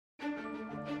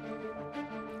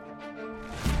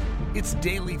It's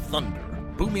Daily Thunder,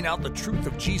 booming out the truth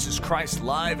of Jesus Christ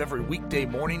live every weekday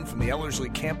morning from the Ellerslie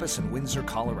campus in Windsor,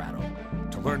 Colorado.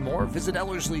 To learn more, visit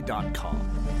Ellerslie.com.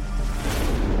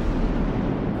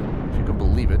 If you can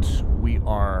believe it, we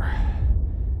are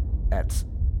at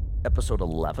episode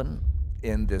 11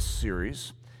 in this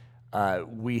series.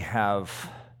 We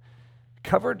have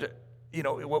covered,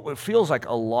 what feels like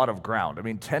a lot of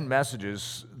ground. 10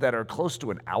 messages that are close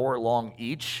to an hour long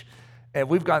each, and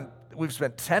we've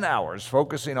spent 10 hours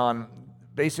focusing on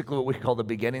basically what we call the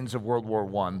beginnings of World War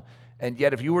I, and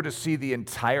yet if you were to see the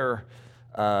entire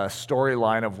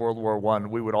storyline of World War I,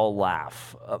 we would all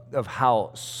laugh of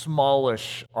how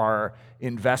smallish our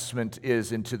investment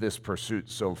is into this pursuit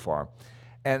so far.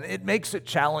 And it makes it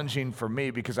challenging for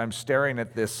me because I'm staring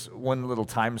at this one little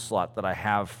time slot that I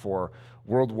have for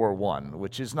World War I,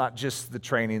 which is not just the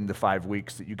training, the 5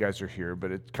 weeks that you guys are here,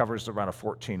 but it covers around a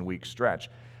 14-week stretch,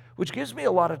 which gives me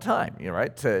a lot of time,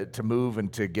 to move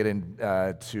and to get in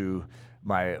to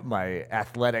my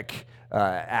athletic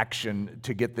action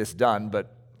to get this done.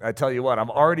 But I tell you what,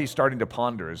 I'm already starting to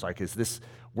ponder, is this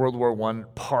World War I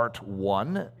part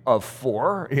 1 of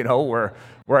 4,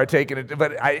 where I take it,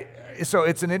 so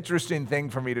it's an interesting thing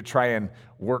for me to try and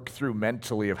work through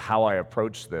mentally of how I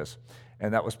approach this.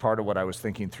 And that was part of what I was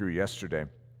thinking through yesterday.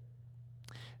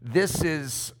 This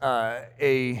is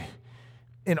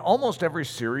in almost every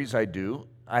series I do,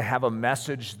 I have a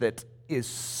message that is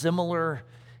similar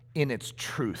in its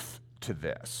truth to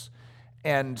this.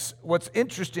 And what's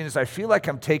interesting is I feel like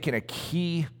I'm taking a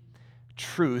key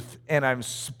truth and I'm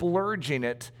splurging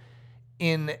it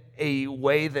in a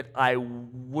way that I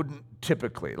wouldn't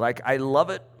typically. I love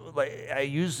it. I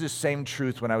use this same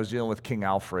truth when I was dealing with King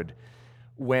Alfred,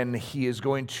 when he is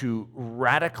going to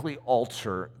radically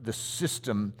alter the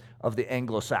system of the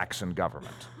Anglo-Saxon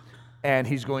government. And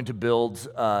he's going to build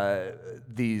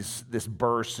this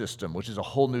Burr system, which is a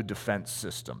whole new defense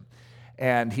system.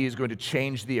 And he is going to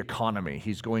change the economy.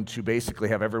 He's going to basically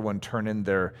have everyone turn in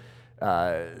their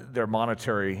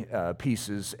monetary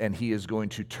pieces, and he is going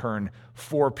to turn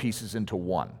 4 pieces into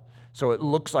 1. So it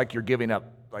looks like you're giving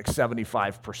up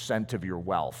 75% of your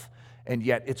wealth, and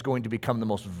yet it's going to become the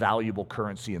most valuable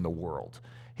currency in the world.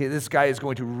 This guy is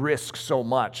going to risk so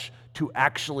much to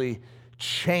actually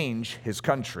change his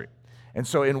country. And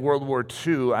so in World War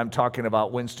II, I'm talking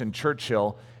about Winston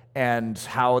Churchill and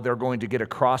how they're going to get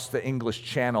across the English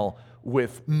Channel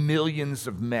with millions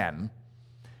of men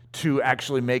to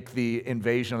actually make the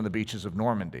invasion on the beaches of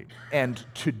Normandy. And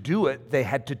to do it, they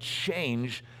had to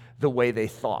change the way they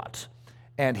thought.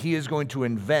 And he is going to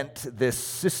invent this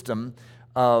system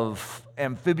of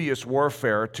amphibious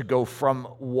warfare to go from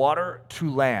water to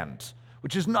land,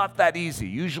 which is not that easy.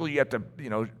 Usually you have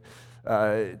to,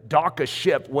 dock a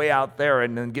ship way out there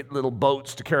and then get little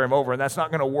boats to carry them over, and that's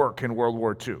not going to work in World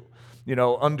War II.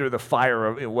 Under the fire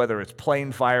of, whether it's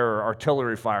plane fire or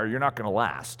artillery fire, you're not going to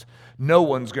last. No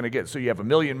one's going to get, so you have 1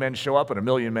 million men show up and 1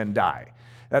 million men die.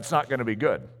 That's not going to be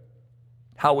good.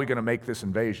 How are we going to make this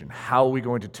invasion? How are we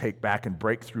going to take back and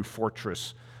break through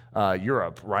fortress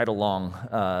Europe right along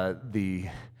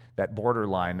that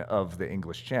borderline of the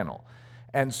English Channel?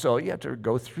 And so you have to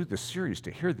go through the series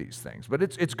to hear these things. But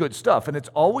it's good stuff, and it's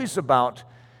always about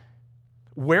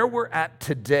where we're at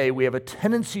today. We have a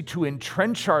tendency to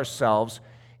entrench ourselves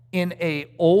in an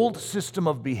old system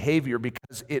of behavior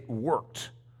because it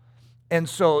worked. And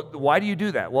so why do you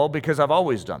do that? Well, because I've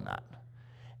always done that.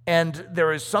 And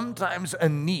there is sometimes a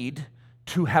need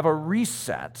to have a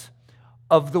reset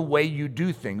of the way you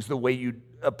do things, the way you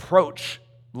approach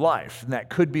life. And that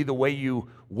could be the way you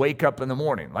wake up in the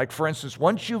morning. Like, for instance,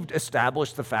 once you've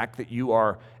established the fact that you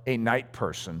are a night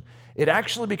person, it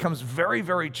actually becomes very,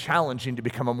 very challenging to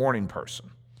become a morning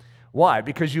person. Why?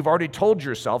 Because you've already told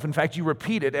yourself, in fact, you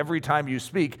repeat it every time you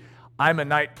speak, I'm a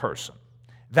night person.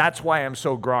 That's why I'm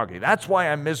so groggy. That's why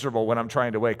I'm miserable when I'm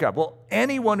trying to wake up. Well,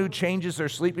 anyone who changes their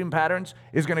sleeping patterns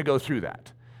is going to go through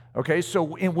that. Okay, so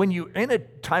when you're in a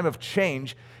time of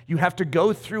change, you have to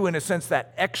go through, in a sense,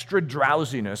 that extra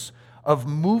drowsiness of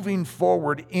moving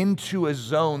forward into a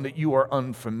zone that you are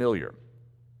unfamiliar.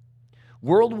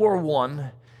 World War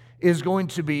I is going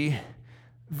to be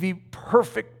the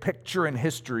perfect picture in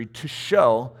history to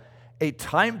show a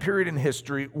time period in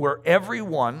history where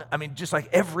everyone, just like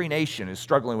every nation is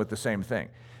struggling with the same thing.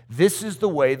 This is the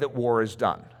way that war is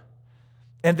done.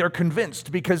 And they're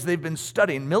convinced because they've been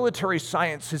studying. Military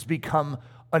science has become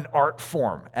an art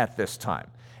form at this time.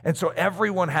 And so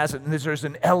everyone has it, and there's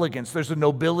an elegance, there's a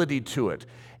nobility to it.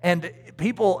 And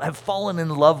people have fallen in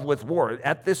love with war.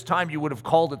 At this time, you would have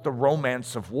called it the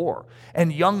romance of war.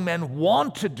 And young men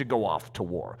wanted to go off to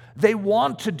war. They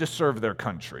wanted to serve their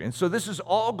country. And so this is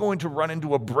all going to run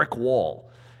into a brick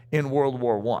wall in World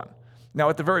War I. Now,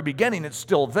 at the very beginning, it's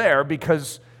still there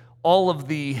because all of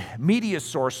the media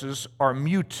sources are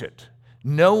muted.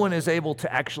 No one is able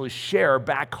to actually share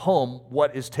back home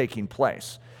what is taking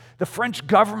place. The French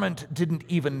government didn't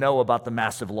even know about the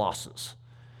massive losses.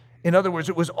 In other words,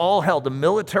 it was all held. The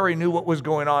military knew what was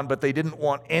going on, but they didn't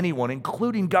want anyone,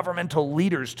 including governmental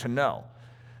leaders, to know.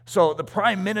 So the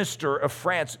Prime Minister of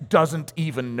France doesn't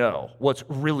even know what's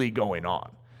really going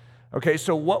on. Okay,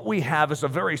 so what we have is a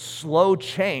very slow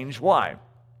change. Why?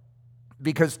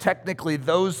 Because technically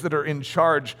those that are in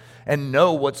charge and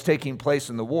know what's taking place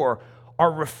in the war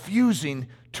are refusing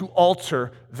to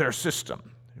alter their system.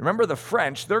 Remember the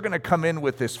French, they're going to come in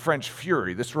with this French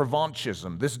fury, this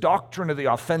revanchism, this doctrine of the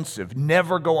offensive,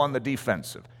 never go on the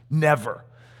defensive, never.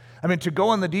 I mean, to go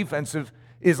on the defensive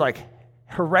is like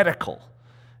heretical.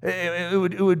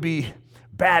 It would be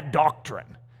bad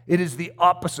doctrine. It is the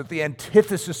opposite, the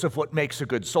antithesis of what makes a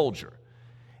good soldier.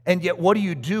 And yet, what do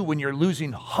you do when you're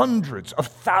losing hundreds of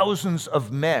thousands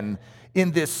of men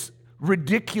in this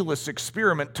ridiculous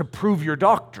experiment to prove your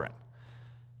doctrine?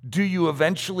 Do you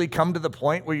eventually come to the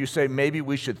point where you say, maybe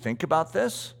we should think about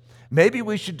this? Maybe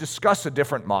we should discuss a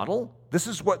different model? This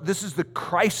is the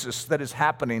crisis that is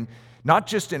happening, not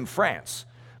just in France,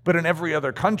 but in every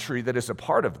other country that is a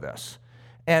part of this.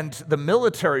 And the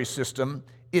military system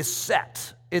is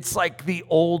set. It's like the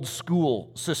old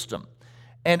school system.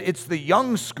 And it's the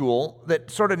young school that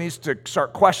sort of needs to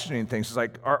start questioning things. It's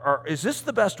like, is this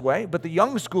the best way? But the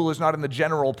young school is not in the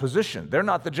general position. They're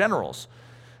not the generals.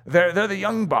 They're the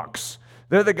young bucks.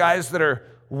 They're the guys that are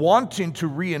wanting to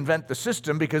reinvent the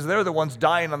system because they're the ones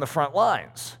dying on the front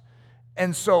lines.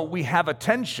 And so we have a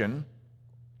tension,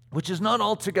 which is not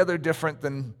altogether different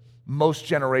than most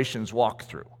generations walk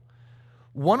through.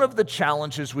 One of the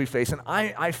challenges we face, and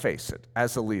I face it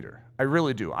as a leader, I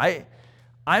really do.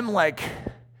 I'm like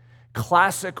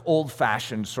classic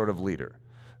old-fashioned sort of leader.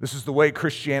 This is the way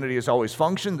Christianity has always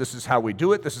functioned. This is how we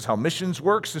do it. This is how missions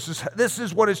works. This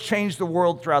is what has changed the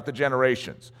world throughout the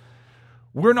generations.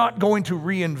 We're not going to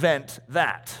reinvent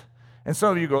that. And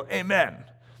some of you go, amen.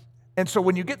 And so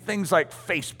when you get things like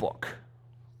Facebook,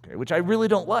 okay, which I really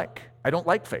don't like. I don't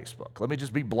like Facebook. Let me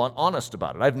just be blunt, honest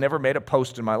about it. I've never made a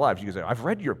post in my life. You can say, I've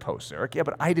read your posts, Eric. Yeah,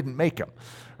 but I didn't make them,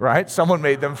 right? Someone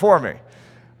made them for me.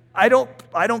 I don't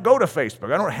go to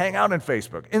Facebook. I don't hang out on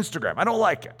Facebook. Instagram, I don't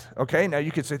like it, okay? Now you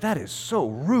could say, that is so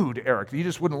rude, Eric. You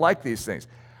just wouldn't like these things.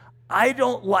 I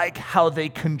don't like how they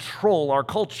control our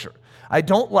culture. I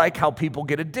don't like how people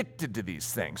get addicted to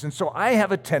these things. And so I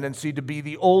have a tendency to be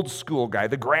the old school guy,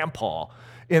 the grandpa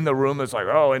in the room that's like,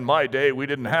 oh, in my day, we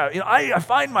didn't have, I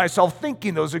find myself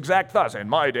thinking those exact thoughts. In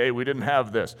my day, we didn't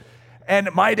have this. And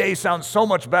my day sounds so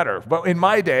much better. But in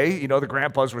my day, the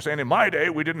grandpas were saying, in my day,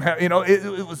 we didn't have, it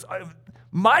was,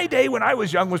 my day when I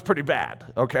was young was pretty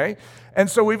bad, okay? And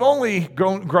so we've only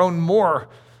grown more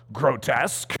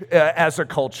grotesque as a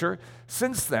culture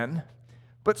since then.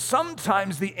 But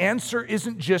sometimes the answer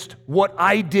isn't just what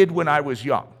I did when I was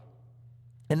young.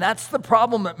 And that's the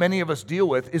problem that many of us deal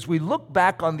with, is we look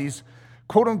back on these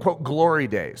quote-unquote glory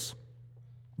days.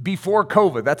 Before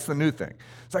COVID, that's the new thing.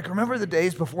 It's like, remember the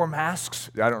days before masks?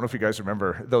 I don't know if you guys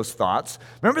remember those thoughts.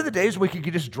 Remember the days we could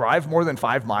just drive more than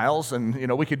 5 miles and,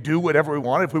 we could do whatever we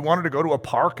wanted? If we wanted to go to a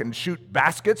park and shoot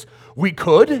baskets, we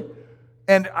could.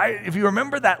 And if you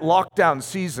remember that lockdown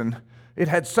season, it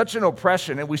had such an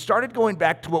oppression, and we started going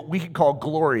back to what we could call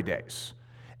glory days.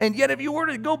 And yet, if you were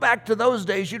to go back to those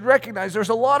days, you'd recognize there's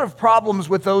a lot of problems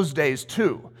with those days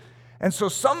too. And so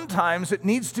sometimes it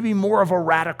needs to be more of a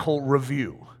radical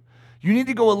review. You need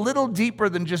to go a little deeper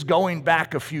than just going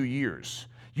back a few years.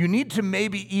 You need to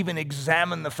maybe even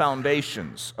examine the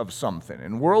foundations of something.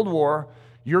 In World War,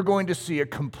 you're going to see a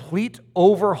complete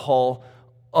overhaul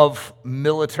of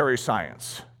military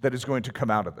science that is going to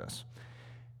come out of this.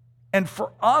 And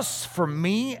for us, for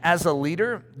me as a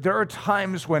leader, there are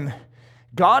times when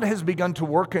God has begun to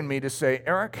work in me to say,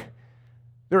 Eric,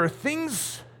 there are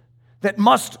things that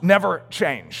must never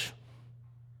change,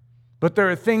 but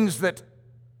there are things that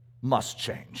must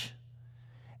change.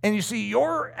 And you see,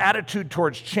 your attitude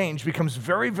towards change becomes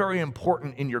very, very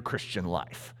important in your Christian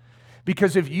life.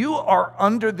 Because if you are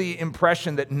under the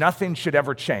impression that nothing should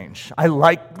ever change, I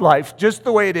like life just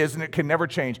the way it is and it can never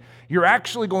change, you're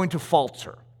actually going to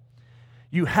falter.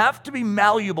 You have to be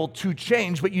malleable to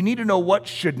change, but you need to know what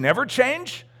should never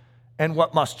change and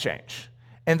what must change.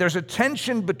 And there's a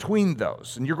tension between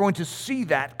those, and you're going to see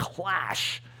that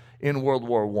clash in World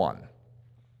War I.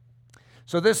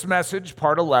 So this message,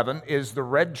 part 11, is the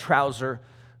red trouser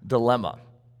dilemma.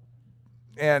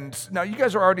 And now you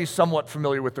guys are already somewhat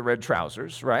familiar with the red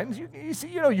trousers, right? You see,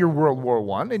 you know your World War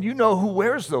I, and you know who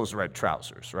wears those red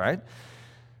trousers, right?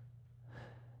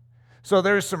 So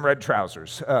there's some red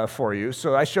trousers for you.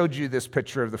 So I showed you this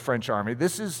picture of the French army.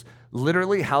 This is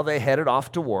literally how they headed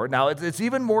off to war. Now, it's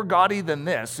even more gaudy than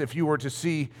this. If you were to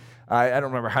see, I don't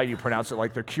remember how you pronounce it,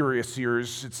 like their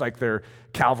cuirassiers. It's like their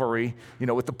cavalry, you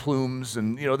know, with the plumes.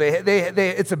 And, you know,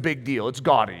 it's a big deal. It's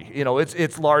gaudy. You know,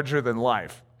 it's larger than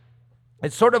life.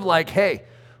 It's sort of like, hey,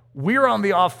 we're on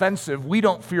the offensive. We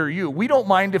don't fear you. We don't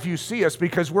mind if you see us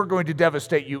because we're going to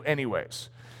devastate you anyways.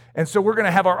 And so we're going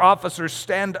to have our officers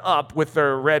stand up with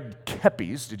their red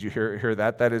kepis. Did you hear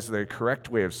that? That is the correct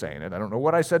way of saying it. I don't know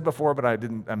what I said before, but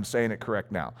I'm saying it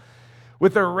correct now.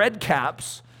 With their red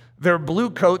caps, their blue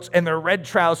coats, and their red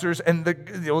trousers, and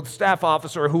the staff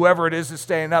officer or whoever it is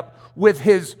standing up with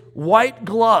his white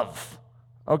glove.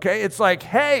 Okay? It's like,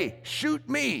 hey, shoot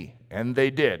me. And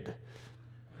they did.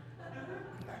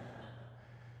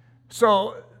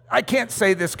 So I can't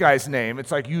say this guy's name.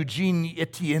 It's like Eugene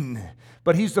Etienne.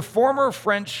 But he's the former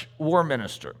French war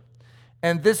minister.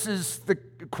 And this is the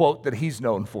quote that he's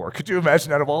known for. Could you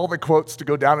imagine, out of all the quotes to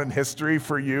go down in history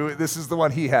for you, this is the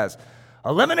one he has.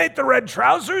 Eliminate the red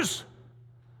trousers?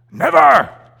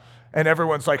 Never! And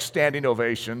everyone's like standing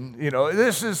ovation. You know,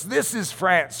 this is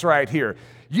France right here.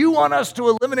 You want us to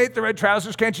eliminate the red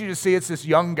trousers? Can't you just see it's this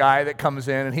young guy that comes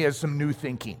in and he has some new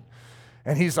thinking.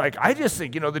 And he's like, I just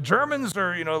think, the Germans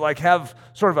are, like have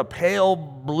sort of a pale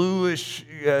bluish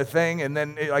thing, and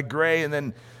then like gray, and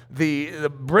then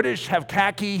the British have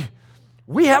khaki.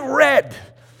 We have red.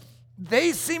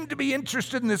 They seem to be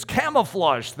interested in this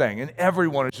camouflage thing, and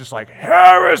everyone is just like,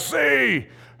 heresy,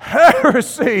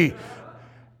 heresy.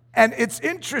 And it's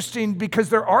interesting because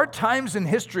there are times in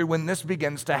history when this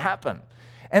begins to happen.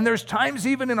 And there's times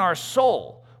even in our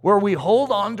soul where we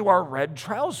hold on to our red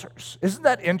trousers. Isn't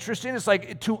that interesting? It's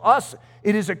like, to us,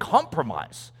 it is a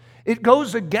compromise. It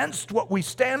goes against what we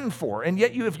stand for. And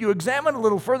yet, if you examine a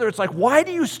little further, it's like, why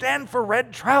do you stand for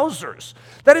red trousers?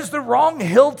 That is the wrong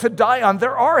hill to die on.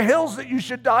 There are hills that you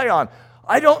should die on.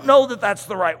 I don't know that that's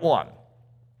the right one.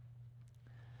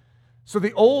 So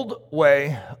the old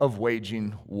way of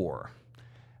waging war.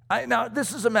 Now,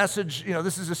 this is a message,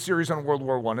 this is a series on World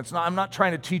War I. I'm not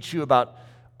trying to teach you about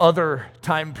other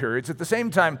time periods. At the same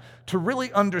time, to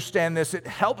really understand this, it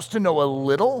helps to know a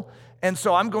little, and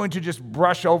so I'm going to just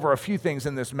brush over a few things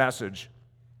in this message.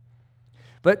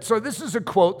 But so this is a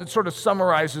quote that sort of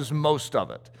summarizes most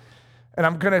of it. And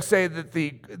I'm going to say that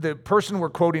the person we're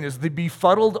quoting is the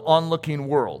befuddled onlooking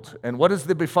world. And what does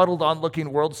the befuddled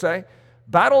onlooking world say?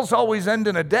 Battles always end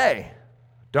in a day,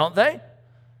 don't they?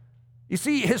 You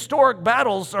see, historic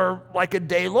battles are like a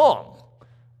day long.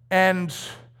 And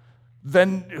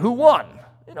then who won?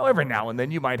 Every now and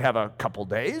then you might have a couple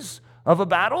days of a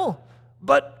battle,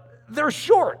 but they're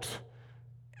short.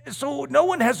 So no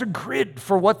one has a grid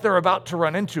for what they're about to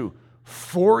run into.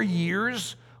 4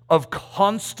 years of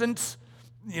constant,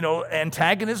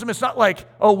 antagonism. It's not like,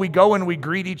 we go and we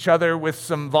greet each other with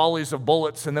some volleys of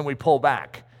bullets and then we pull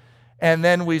back. And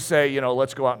then we say,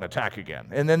 let's go out and attack again.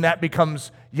 And then that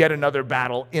becomes yet another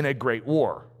battle in a great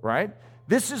war, right?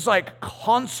 This is like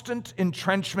constant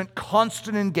entrenchment,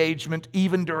 constant engagement,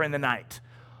 even during the night.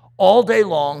 All day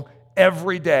long,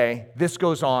 every day, this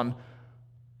goes on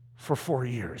for 4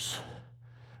 years.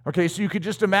 Okay, so you could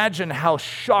just imagine how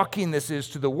shocking this is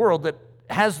to the world that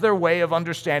has their way of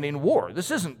understanding war. This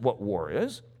isn't what war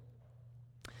is.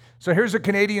 So here's a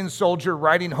Canadian soldier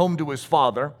writing home to his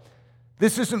father.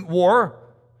 This isn't war.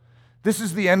 This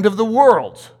is the end of the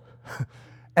world.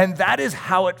 And that is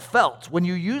how it felt. When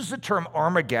you use the term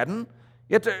Armageddon,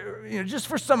 you have to, just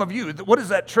for some of you, what does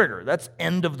that trigger? That's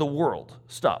end of the world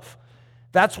stuff.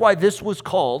 That's why this was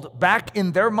called, back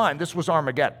in their mind, this was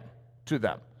Armageddon to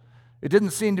them. It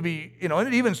didn't seem to be, and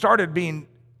it even started being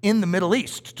in the Middle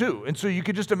East too. And so you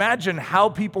could just imagine how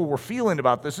people were feeling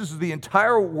about this. This is the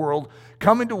entire world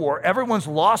coming to war. Everyone's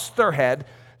lost their head.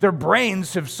 Their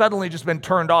brains have suddenly just been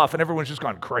turned off and everyone's just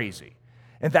gone crazy.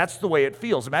 And that's the way it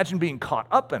feels. Imagine being caught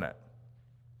up in it.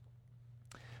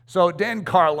 So Dan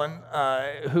Carlin,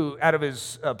 who out of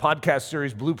his podcast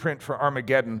series Blueprint for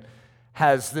Armageddon,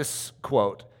 has this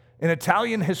quote. An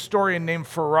Italian historian named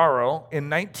Ferraro in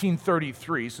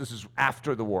 1933, so this is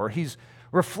after the war, he's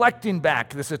reflecting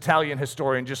back, this Italian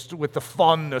historian, just with the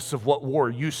fondness of what war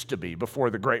used to be before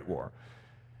the Great War,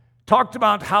 talked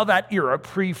about how that era,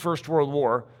 pre-First World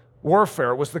War,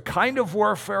 warfare was the kind of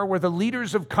warfare where the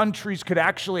leaders of countries could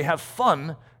actually have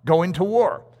fun going to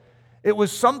war. It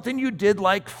was something you did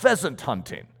like pheasant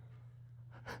hunting.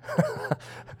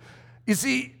 You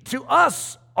see, to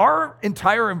us, our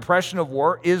entire impression of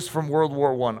war is from World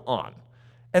War I on.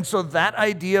 And so that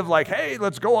idea of like, hey,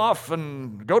 let's go off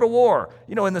and go to war.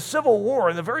 You know, in the Civil War,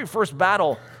 in the very first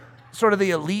battle, sort of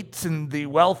the elites and the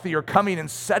wealthy are coming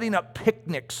and setting up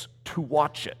picnics to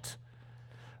watch it.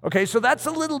 Okay, so that's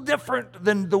a little different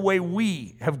than the way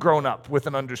we have grown up with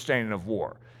an understanding of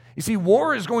war. You see,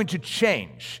 war is going to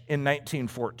change in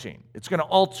 1914. It's going to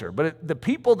alter, but the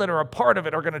people that are a part of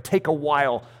it are going to take a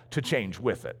while to change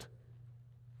with it.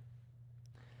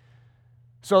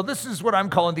 So this is what I'm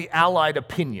calling the Allied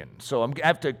opinion. So I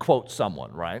have to quote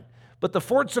someone, right? But the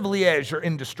forts of Liège are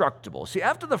indestructible. See,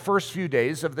 after the first few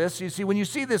days of this, you see, when you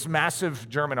see this massive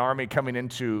German army coming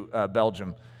into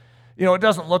Belgium, you know, it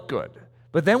doesn't look good.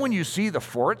 But then when you see the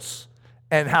forts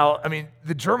and how, I mean,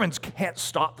 the Germans can't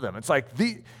stop them. It's like,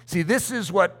 this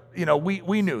is what, you know,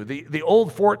 we knew. The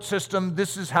old fort system,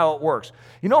 this is how it works.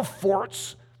 You know,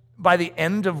 forts, by the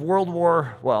end of World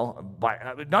War, well,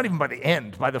 not even by the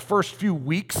end, by the first few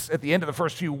weeks, at the end of the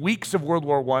first few weeks of World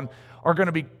War I, are going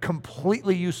to be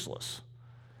completely useless.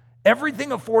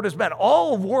 Everything a fort has been,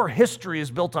 all of war history is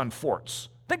built on forts.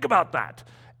 Think about that.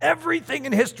 Everything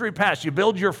in history past, you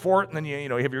build your fort and then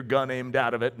you have your gun aimed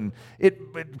out of it and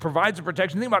it provides a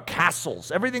protection. Think about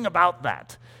castles. Everything about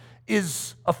that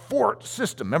is a fort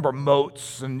system. Remember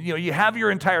moats and you have your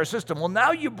entire system. Well,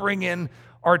 now you bring in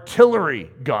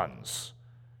artillery guns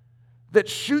that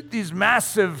shoot these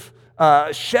massive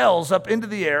shells up into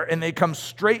the air and they come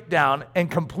straight down and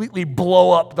completely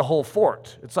blow up the whole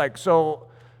fort. It's like, so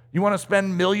you want to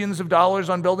spend millions of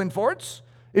dollars on building forts?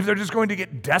 If they're just going to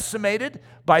get decimated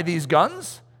by these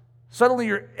guns,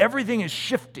 suddenly everything is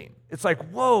shifting. It's like,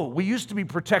 whoa, we used to be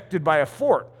protected by a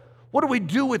fort. What do we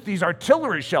do with these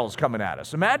artillery shells coming at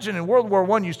us? Imagine in World War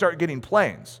I, you start getting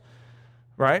planes,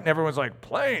 right? And everyone's like,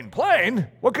 plane?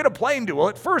 What could a plane do? Well,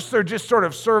 at first, they're just sort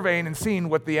of surveying and seeing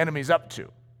what the enemy's up to.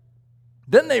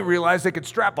 Then they realize they could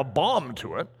strap a bomb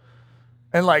to it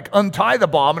and like untie the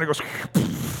bomb and it goes,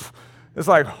 it's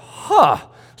like, huh.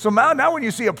 So now when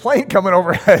you see a plane coming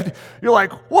overhead, you're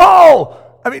like, whoa!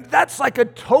 I mean, that's like a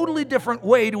totally different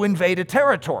way to invade a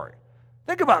territory.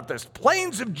 Think about this.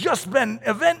 Planes have just been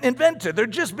invented. They're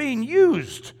just being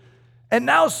used. And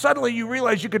now suddenly you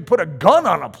realize you could put a gun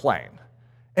on a plane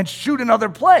and shoot another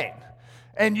plane.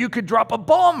 And you could drop a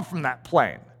bomb from that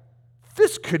plane.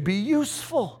 This could be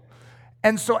useful.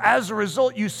 And so as a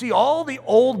result, you see all the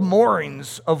old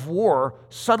moorings of war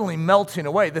suddenly melting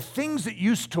away. The things that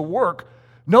used to work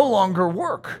no longer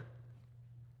work.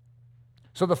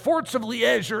 So the forts of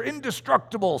Liège are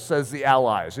indestructible, says the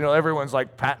Allies. Everyone's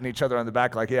like patting each other on the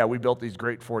back like, yeah, we built these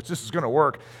great forts. This is going to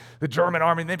work. The German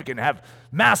army, they can have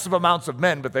massive amounts of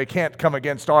men, but they can't come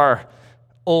against our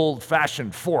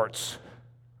old-fashioned forts.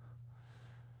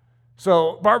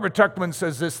 So Barbara Tuchman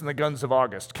says this in The Guns of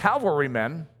August.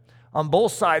 Cavalrymen on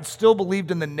both sides still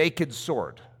believed in the naked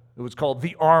sword. It was called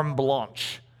the arme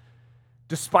blanche.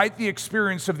 Despite the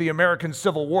experience of the American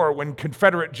Civil War, when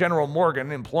Confederate General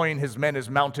Morgan, employing his men as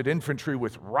mounted infantry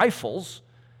with rifles,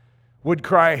 would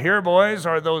cry, "Here, boys,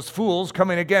 are those fools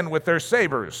coming again with their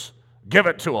sabers. Give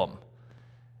it to them."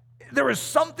 There is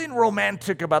something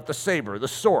romantic about the saber, the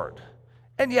sword.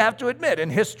 And you have to admit, in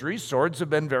history, swords have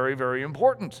been very, very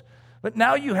important. But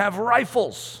now you have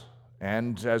rifles.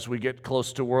 And as we get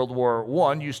close to World War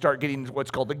I, you start getting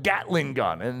what's called the Gatling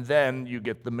gun, and then you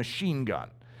get the machine gun.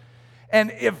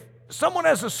 And if someone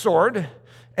has a sword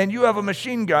and you have a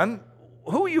machine gun,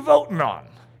 who are you voting on?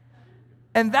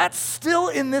 And that's still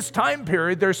in this time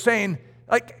period, they're saying,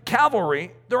 like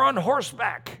cavalry, they're on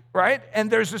horseback, right? And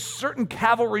there's a certain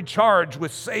cavalry charge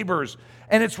with sabers,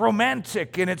 and it's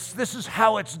romantic, and this is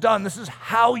how it's done. This is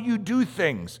how you do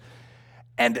things.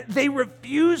 And they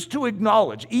refuse to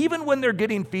acknowledge, even when they're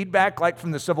getting feedback like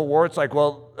from the Civil War, it's like,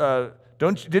 well,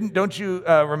 don't you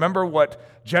remember what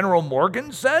General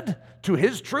Morgan said to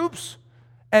his troops?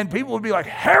 And people would be like,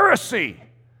 heresy!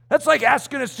 That's like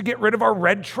asking us to get rid of our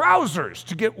red trousers,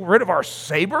 to get rid of our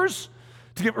sabers,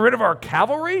 to get rid of our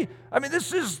cavalry. I mean,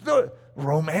 this is the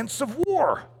romance of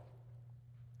war.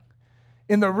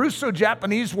 In the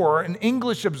Russo-Japanese War, an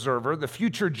English observer, the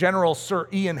future General Sir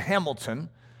Ian Hamilton,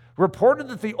 reported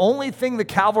that the only thing the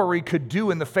cavalry could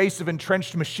do in the face of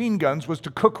entrenched machine guns was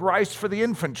to cook rice for the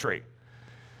infantry,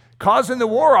 causing the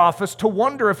War Office to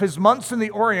wonder if his months in the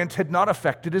Orient had not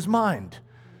affected his mind.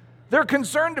 They're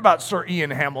concerned about Sir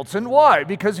Ian Hamilton. Why?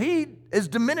 Because he is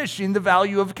diminishing the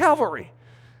value of cavalry.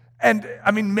 And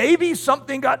I mean, maybe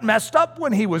something got messed up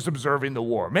when he was observing the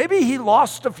war. Maybe he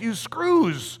lost a few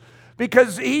screws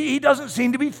because he doesn't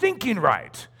seem to be thinking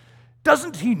right.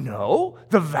 Doesn't he know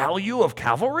the value of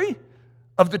cavalry,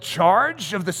 of the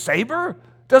charge, of the saber?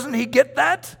 Doesn't he get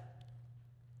that?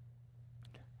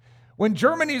 When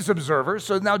Germany's observer,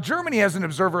 so now Germany has an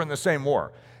observer in the same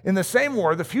war. In the same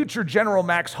war, the future General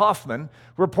Max Hoffmann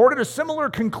reported a similar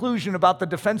conclusion about the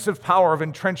defensive power of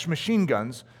entrenched machine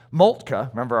guns. Moltke,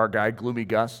 remember our guy, Gloomy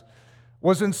Gus,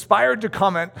 was inspired to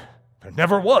comment, "There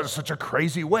never was such a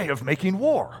crazy way of making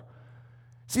war."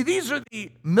 See, these are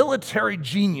the military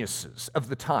geniuses of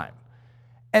the time,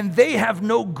 and they have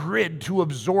no grid to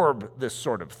absorb this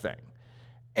sort of thing.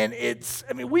 And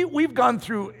we've gone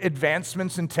through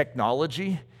advancements in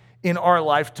technology in our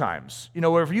lifetimes. You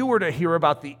know, if you were to hear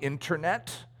about the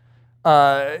internet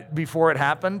before it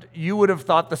happened, you would have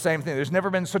thought the same thing. There's never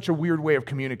been such a weird way of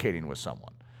communicating with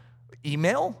someone.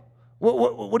 Email?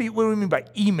 What do you mean by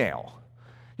email?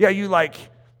 Yeah, you like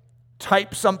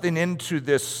type something into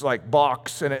this like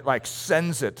box and it like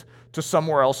sends it to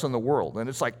somewhere else in the world and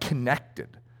it's like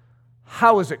connected.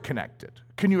 How is it connected?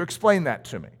 Can you explain that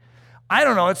to me? I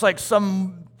don't know. It's like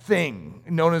something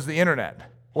known as the internet.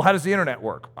 Well, how does the internet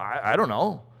work? I don't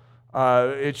know.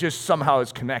 It just somehow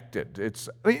is connected.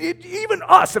 Even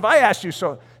us, if I asked you,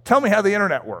 so tell me how the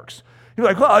internet works. You're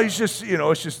like, well, it's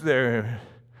just there.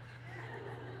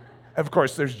 Of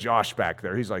course, there's Josh back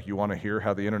there. He's like, you want to hear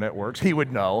how the internet works? He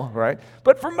would know, right?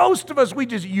 But for most of us, we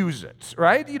just use it,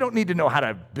 right? You don't need to know how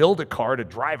to build a car to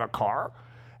drive a car.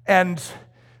 And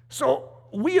so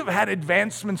we have had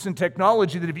advancements in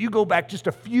technology that if you go back just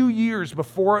a few years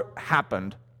before it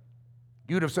happened,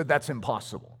 you'd have said that's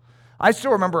impossible. I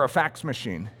still remember a fax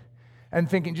machine and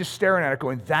thinking, just staring at it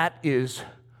going, that is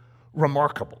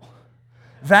remarkable.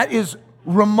 That is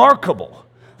remarkable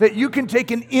that you can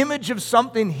take an image of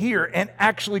something here and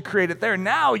actually create it there.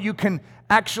 Now you can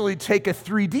actually take a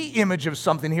 3D image of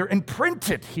something here and print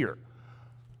it here.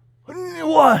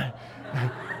 What?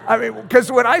 I mean,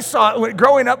 because when I saw,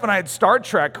 growing up when I had Star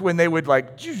Trek, when they would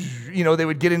they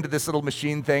would get into this little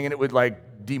machine thing and it would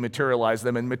like dematerialize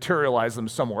them and materialize them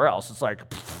somewhere else. It's like,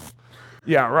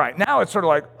 yeah, right. Now it's sort of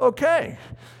like, okay,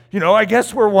 I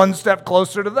guess we're one step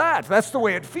closer to that. That's the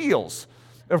way it feels.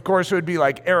 Of course, it would be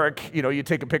like Eric, you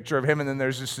take a picture of him and then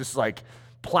there's this like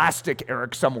plastic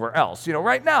Eric somewhere else.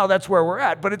 Right now that's where we're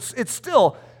at, but it's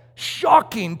still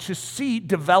shocking to see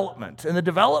development and the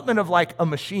development of like a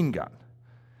machine gun.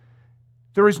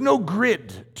 There is no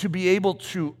grid to be able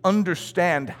to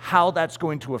understand how that's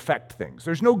going to affect things.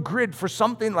 There's no grid for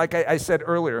something, like I said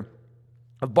earlier,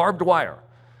 of barbed wire.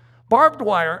 Barbed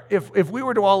wire, if we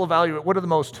were to all evaluate what are the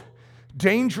most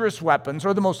dangerous weapons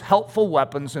or the most helpful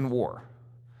weapons in war,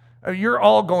 you're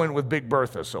all going with Big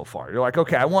Bertha so far. You're like,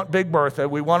 okay, I want Big Bertha.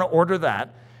 We want to order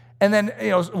that. And then,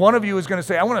 one of you is going to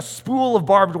say, I want a spool of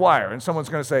barbed wire. And someone's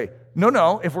going to say,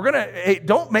 no, if we're going to,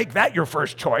 don't make that your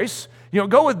first choice.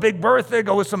 Go with Big Bertha,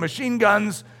 go with some machine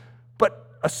guns.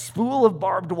 But a spool of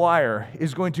barbed wire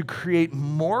is going to create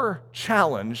more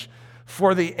challenge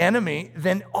for the enemy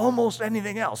than almost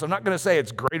anything else. I'm not going to say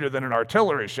it's greater than an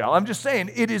artillery shell. I'm just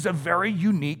saying it is a very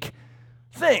unique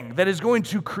thing that is going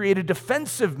to create a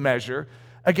defensive measure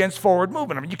against forward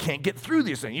movement. I mean, you can't get through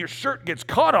these things. Your shirt gets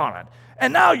caught on it.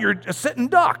 And now you're a sitting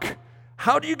duck.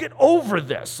 How do you get over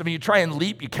this? I mean, you try and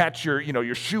leap, you catch your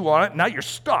shoe on it, now you're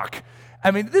stuck.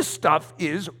 I mean, this stuff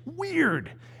is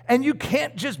weird. And you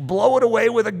can't just blow it away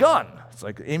with a gun. It's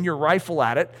like aim your rifle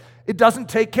at it. It doesn't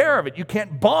take care of it. You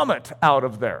can't bomb it out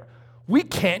of there. We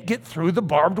can't get through the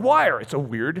barbed wire. It's a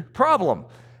weird problem.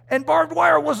 And barbed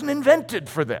wire wasn't invented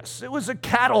for this. It was a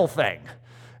cattle thing.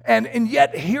 And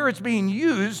yet here it's being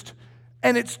used,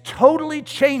 and it's totally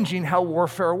changing how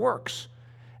warfare works.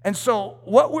 And so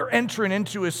what we're entering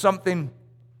into is something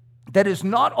that is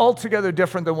not altogether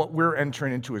different than what we're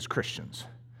entering into as Christians.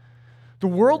 The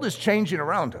world is changing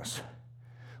around us.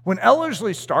 When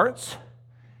Ellerslie starts,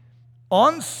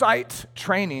 on-site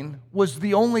training was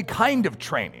the only kind of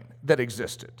training that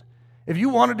existed. If you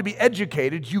wanted to be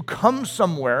educated, you come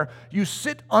somewhere, you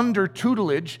sit under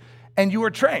tutelage, and you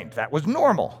were trained. That was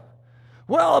normal.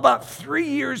 Well, about 3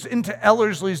 years into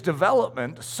Ellerslie's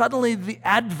development, suddenly the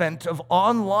advent of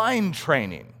online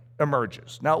training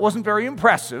emerges. Now, it wasn't very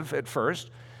impressive at first,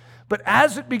 but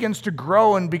as it begins to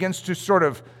grow and begins to sort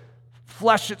of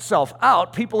flesh itself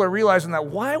out, people are realizing that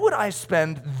why would I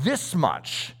spend this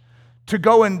much to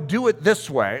go and do it this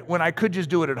way when I could just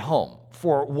do it at home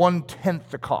for 1/10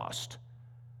 the cost?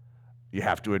 You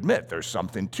have to admit there's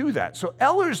something to that. So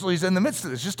Ellersly's in the midst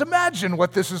of this. Just imagine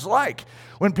what this is like.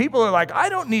 When people are like, I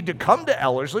don't need to come to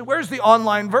Ellerslie. Where's the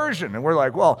online version? And we're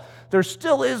like, well, there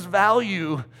still is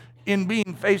value in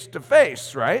being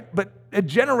face-to-face, right? But a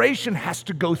generation has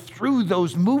to go through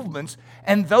those movements,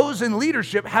 and those in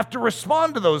leadership have to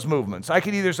respond to those movements. I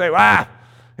could either say,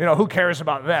 who cares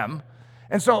about them?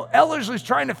 And so Ellersly's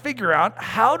trying to figure out,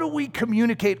 how do we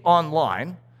communicate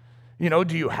online?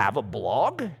 Do you have a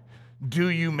blog? Do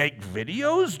you make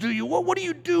videos? What do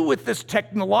you do with this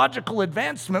technological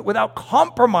advancement without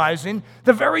compromising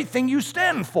the very thing you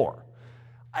stand for?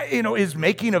 Is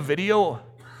making a video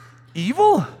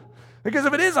evil? Because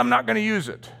if it is, I'm not going to use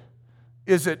it.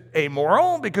 Is it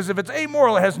amoral? Because if it's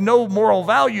amoral, it has no moral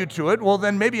value to it, well,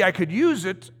 then maybe I could use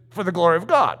it for the glory of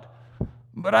God.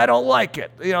 But I don't like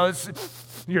it.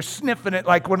 You're sniffing it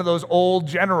like one of those old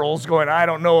generals going, I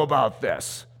don't know about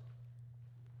this.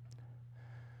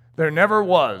 There never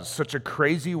was such a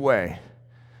crazy way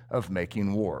of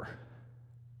making war.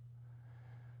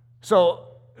 So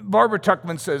Barbara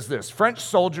Tuchman says this: French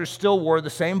soldiers still wore the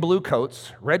same blue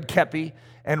coats, red kepi,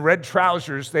 and red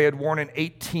trousers they had worn in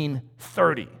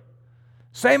 1830.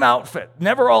 Same outfit,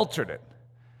 never altered it.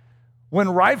 When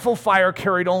rifle fire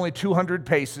carried only 200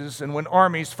 paces, and when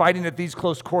armies fighting at these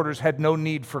close quarters had no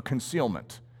need for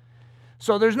concealment.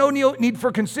 So there's no need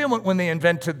for concealment when they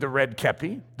invented the red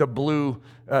kepi, the blue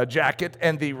jacket,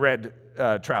 and the red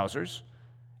trousers.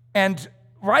 And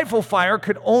rifle fire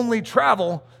could only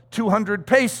travel 200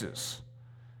 paces.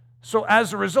 So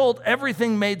as a result,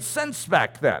 everything made sense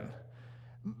back then.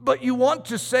 But you want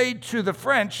to say to the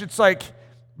French, it's like,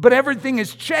 but everything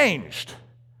has changed.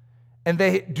 And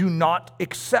they do not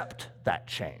accept that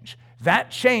change.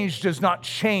 That change does not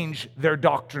change their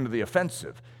doctrine of the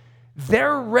offensive.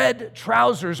 Their red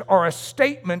trousers are a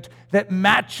statement that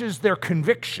matches their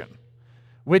conviction,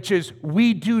 which is,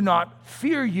 we do not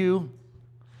fear you.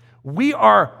 We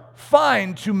are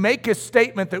fine to make a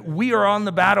statement that we are on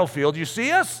the battlefield. You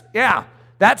see us? Yeah,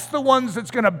 that's the ones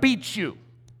that's going to beat you.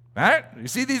 Right? You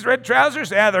see these red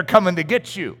trousers? Yeah, they're coming to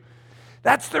get you.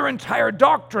 That's their entire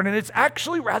doctrine, and it's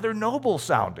actually rather noble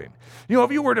sounding.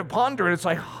 If you were to ponder it, it's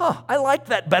like, I like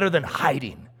that better than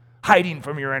hiding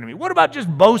from your enemy. What about just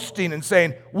boasting and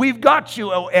saying, we've got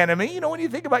you, oh enemy? When you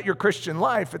think about your Christian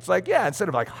life, it's like, instead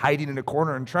of like hiding in a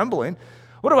corner and trembling,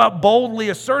 what about boldly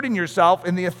asserting yourself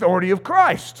in the authority of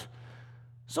Christ?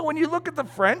 So when you look at the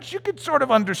French, you could sort of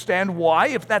understand why,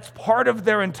 if that's part of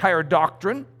their entire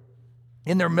doctrine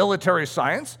in their military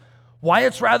science, why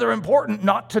it's rather important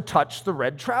not to touch the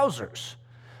red trousers.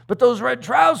 But those red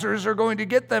trousers are going to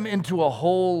get them into a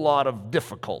whole lot of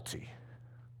difficulty.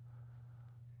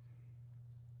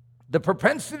 The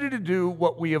propensity to do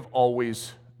what we have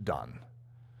always done.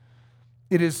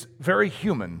 It is very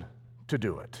human to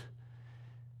do it.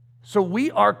 So we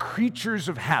are creatures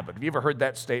of habit. Have you ever heard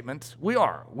that statement? We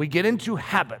are. We get into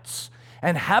habits.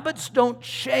 And habits don't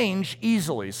change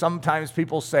easily. Sometimes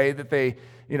people say that they,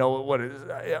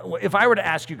 if I were to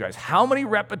ask you guys, how many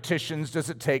repetitions does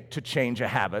it take to change a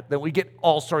habit? Then we get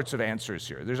all sorts of answers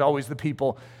here. There's always the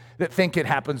people that think it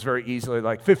happens very easily,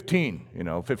 like 15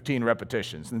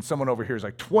 repetitions. And someone over here is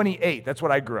like 28. That's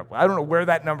what I grew up with. I don't know where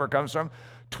that number comes from.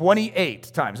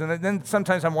 28 times. And then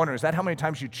sometimes I'm wondering, is that how many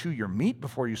times you chew your meat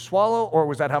before you swallow? Or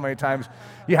was that how many times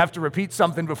you have to repeat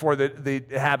something before the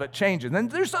habit changes? And then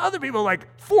there's other people like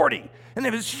 40. And they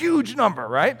have this huge number,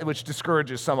 right? Which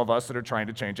discourages some of us that are trying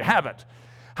to change a habit.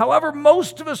 However,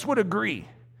 most of us would agree,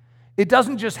 it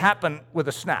doesn't just happen with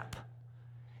a snap.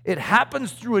 It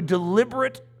happens through a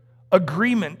deliberate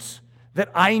agreement that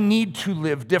I need to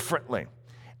live differently.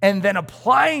 And then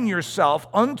applying yourself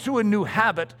unto a new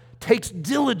habit takes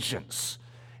diligence.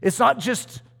 It's not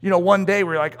just, one day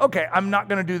where you're like, okay, I'm not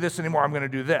going to do this anymore, I'm going to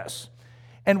do this.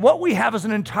 And what we have is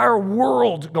an entire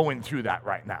world going through that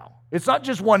right now. It's not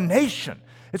just one nation.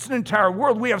 It's an entire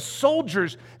world. We have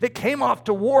soldiers that came off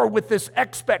to war with this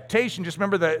expectation. Just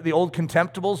remember the old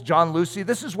Contemptibles, John Lucy?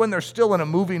 This is when they're still in a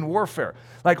moving warfare,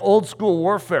 like old school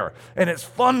warfare. And it's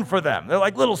fun for them. They're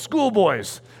like little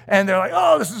schoolboys. And they're like,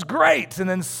 oh, this is great. And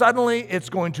then suddenly it's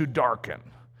going to darken.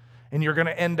 And you're going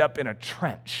to end up in a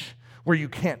trench where you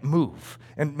can't move.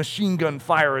 And machine gun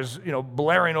fire is,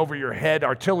 blaring over your head.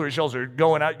 Artillery shells are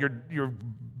going out. Your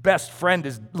best friend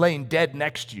is laying dead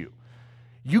next to you.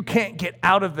 You can't get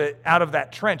out of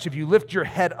that trench. If you lift your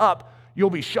head up,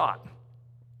 you'll be shot.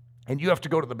 And you have to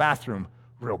go to the bathroom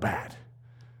real bad.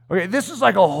 Okay, this is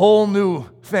like a whole new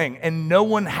thing, and no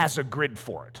one has a grid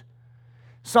for it.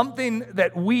 Something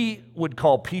that we would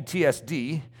call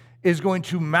PTSD is going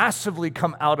to massively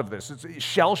come out of this.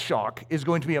 Shell shock is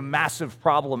going to be a massive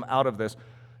problem out of this.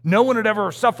 No one had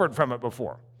ever suffered from it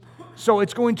before. So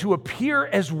it's going to appear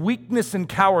as weakness and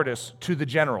cowardice to the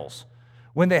generals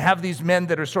when they have these men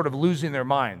that are sort of losing their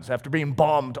minds after being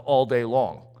bombed all day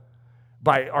long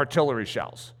by artillery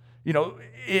shells.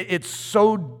 It's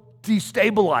so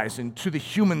destabilizing to the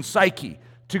human psyche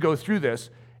to go through this,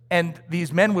 and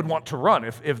these men would want to run.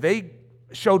 If they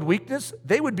showed weakness,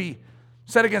 they would be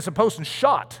set against a post and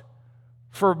shot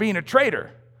for being a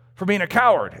traitor, for being a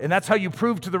coward. And that's how you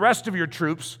prove to the rest of your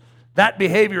troops that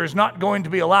behavior is not going to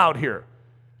be allowed here.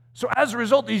 So as a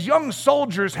result, these young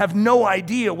soldiers have no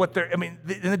idea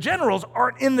the generals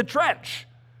aren't in the trench.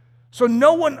 So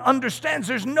no one understands.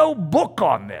 There's no book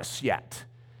on this yet.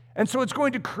 And so it's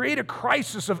going to create a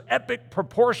crisis of epic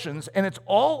proportions, and it's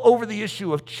all over the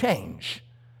issue of change.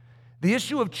 The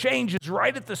issue of change is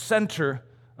right at the center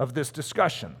of this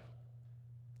discussion.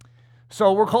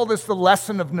 So we'll call this the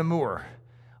lesson of Namur,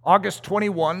 August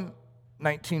 21,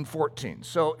 1914.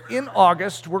 So in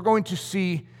August, we're going to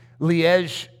see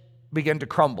Liège begin to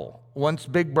crumble. Once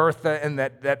Big Bertha and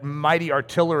that mighty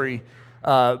artillery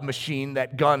machine,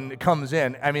 that gun comes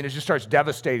in, it just starts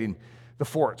devastating the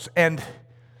forts. And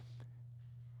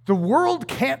the world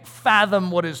can't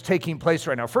fathom what is taking place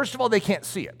right now. First of all, they can't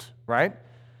see it, right?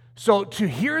 So to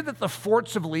hear that the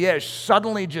forts of Liège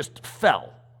suddenly just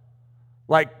fell,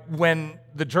 like when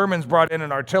the Germans brought in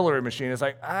an artillery machine, it's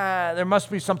like, there must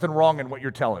be something wrong in what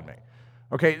you're telling me.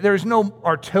 Okay, there's no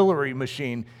artillery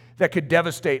machine that could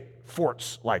devastate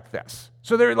forts like this.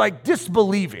 So they're like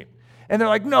disbelieving. And they're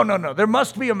like, no, there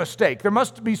must be a mistake. There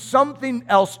must be something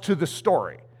else to the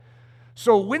story.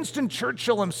 So Winston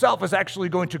Churchill himself is actually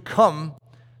going to come,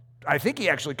 I think he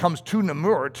actually comes to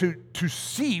Namur to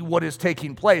see what is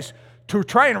taking place, to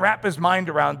try and wrap his mind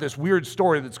around this weird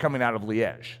story that's coming out of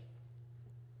Liège.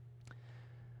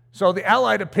 So the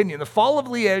Allied opinion, the fall of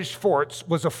Liège forts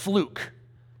was a fluke.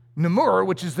 Namur,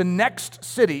 which is the next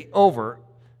city over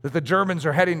that the Germans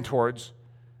are heading towards,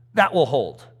 that will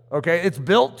hold. Okay, it's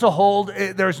built to hold.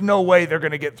 There's no way they're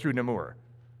going to get through Namur.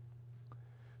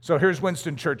 So here's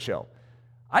Winston Churchill.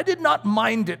 I did not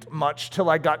mind it much till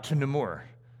I got to Namur.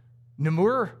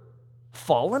 Namur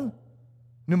fallen?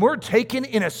 Namur taken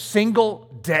in a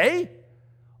single day?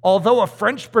 Although a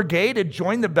French brigade had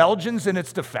joined the Belgians in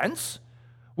its defense?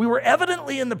 We were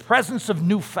evidently in the presence of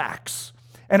new facts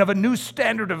and of a new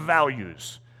standard of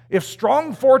values. If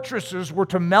strong fortresses were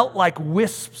to melt like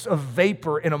wisps of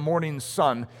vapor in a morning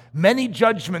sun, many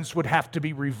judgments would have to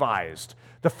be revised.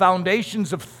 The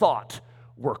foundations of thought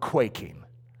were quaking.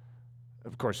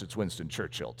 Of course, it's Winston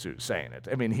Churchill, too, saying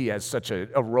it. He has such a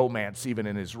romance even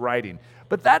in his writing.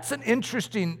 But that's an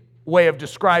interesting way of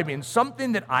describing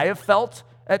something that I have felt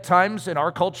at times in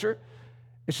our culture.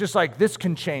 It's just like, this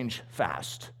can change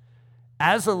fast.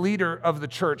 As a leader of the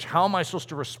church, how am I supposed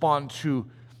to respond to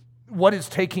what is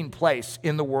taking place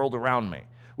in the world around me,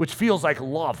 which feels like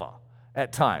lava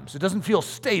at times? It doesn't feel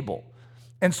stable.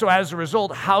 And so as a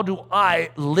result, how do I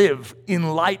live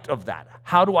in light of that?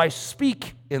 How do I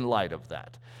speak in light of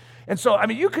that? And so,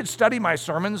 you could study my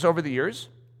sermons over the years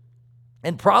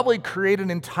and probably create an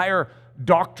entire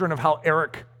doctrine of how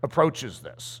Eric approaches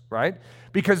this, right?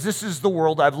 Because this is the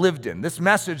world I've lived in. This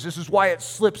message, this is why it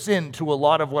slips into a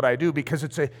lot of what I do, because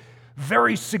it's a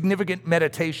very significant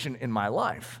meditation in my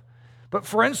life. But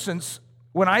for instance,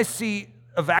 when I see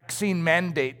a vaccine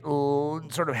mandate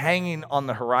sort of hanging on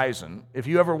the horizon, if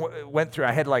you ever went through,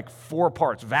 I had like 4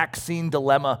 parts, Vaccine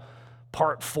Dilemma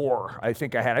Part 4, I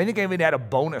think I even had a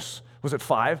bonus. Was it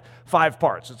 5? 5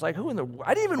 parts. It's like,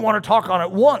 I didn't even want to talk on it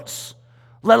once,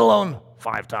 let alone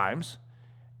 5 times.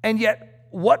 And yet,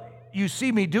 what you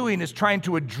see me doing is trying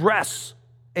to address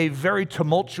a very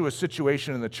tumultuous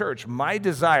situation in the church. My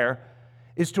desire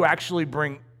is to actually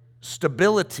bring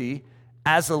stability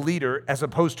as a leader, as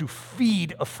opposed to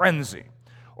feed a frenzy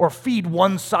or feed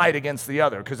one side against the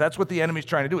other, because that's what the enemy's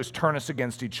trying to do, is turn us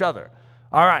against each other.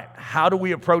 All right, how do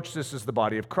we approach this as the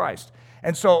body of Christ?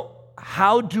 And so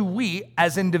how do we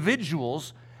as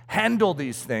individuals handle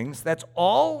these things? That's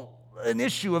all an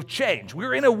issue of change.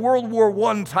 We're in a World War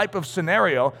I type of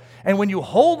scenario, and when you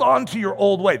hold on to your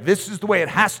old way, this is the way it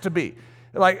has to be.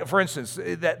 Like, for instance,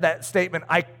 that statement,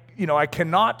 I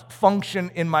cannot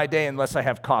function in my day unless I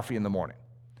have coffee in the morning.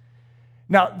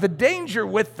 Now, the danger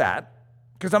with that,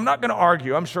 because I'm not going to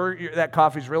argue, I'm sure that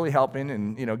coffee's really helping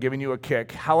and giving you a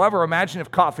kick. However, imagine if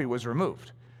coffee was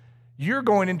removed. You're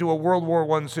going into a World War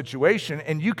I situation,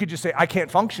 and you could just say, I can't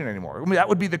function anymore. That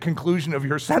would be the conclusion of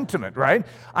your sentiment, right?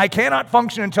 I cannot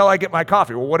function until I get my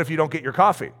coffee. Well, what if you don't get your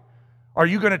coffee? Are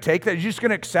you going to take that? Are you just going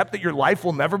to accept that your life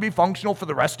will never be functional for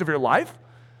the rest of your life?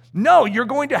 No, you're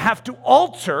going to have to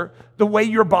alter the way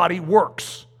your body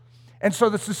works. And so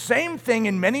it's the same thing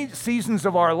in many seasons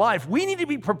of our life. We need to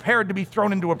be prepared to be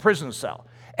thrown into a prison cell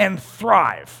and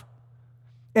thrive.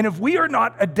 And if we are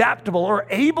not adaptable or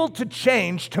able to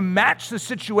change to match the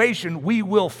situation, we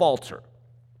will falter.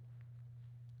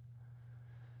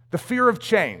 The fear of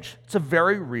change, it's a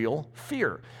very real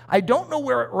fear. I don't know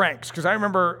where it ranks, because I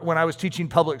remember when I was teaching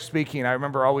public speaking, I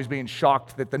remember always being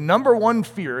shocked that the number one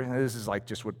fear, and this is like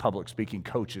just what public speaking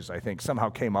coaches, I think, somehow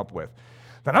came up with.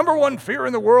 The number one fear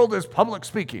in the world is public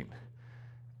speaking.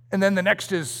 And then the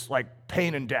next is like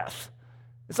pain and death.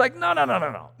 It's like, no.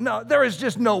 No, there is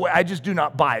just no way. I just do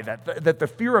not buy that the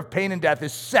fear of pain and death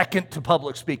is second to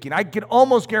public speaking. I can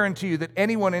almost guarantee you that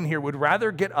anyone in here would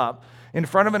rather get up in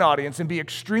front of an audience and be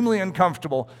extremely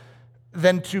uncomfortable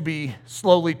than to be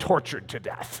slowly tortured to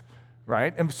death,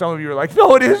 right? And some of you are like,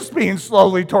 no, it is being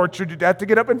slowly tortured to death to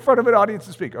get up in front of an audience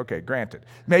and speak. Okay, granted.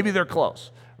 Maybe they're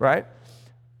close, right?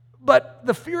 But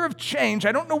the fear of change,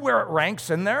 I don't know where it ranks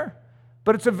in there,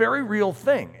 but it's a very real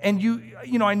thing. And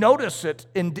you know, I notice it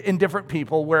in different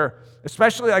people where,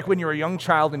 especially like when you're a young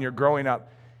child and you're growing up,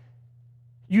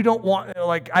 you don't want,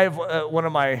 like I have one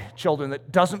of my children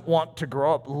that doesn't want to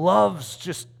grow up, loves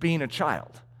just being a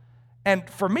child. And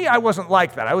for me, I wasn't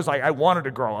like that. I was like, I wanted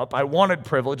to grow up. I wanted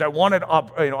privilege. I wanted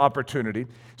opportunity.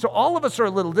 So all of us are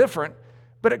a little different,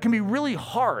 but it can be really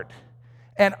hard.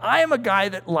 And I am a guy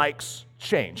that likes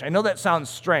change. I know that sounds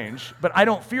strange, but I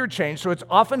don't fear change. So it's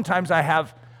oftentimes I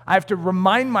have to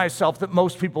remind myself that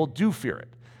most people do fear it,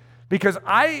 because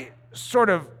I sort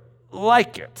of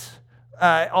like it.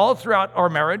 All throughout our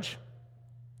marriage,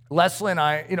 Leslie and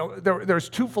I, there's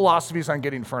two philosophies on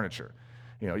getting furniture.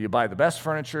 You buy the best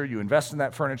furniture, you invest in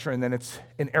that furniture, and then it's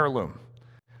an heirloom.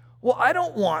 Well, I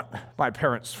don't want my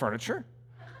parents' furniture.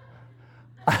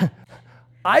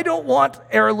 I don't want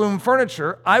heirloom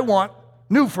furniture. I want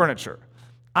new furniture.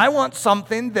 I want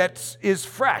something that is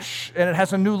fresh and it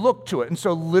has a new look to it. And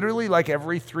so literally like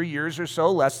every 3 years or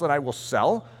so, Leslie and I will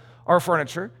sell our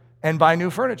furniture and buy new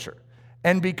furniture.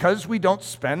 And because we don't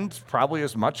spend probably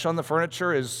as much on the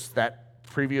furniture as that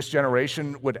previous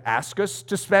generation would ask us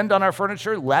to spend on our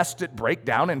furniture, lest it break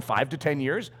down in 5 to 10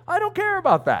 years, I don't care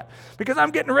about that because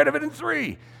I'm getting rid of it in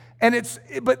 3.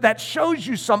 But that shows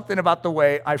you something about the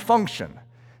way I function,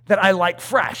 that I like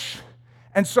fresh.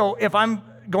 And so if I'm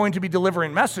going to be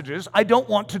delivering messages, I don't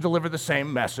want to deliver the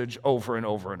same message over and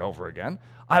over and over again.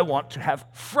 I want to have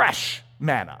fresh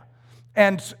manna.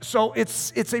 And so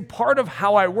it's a part of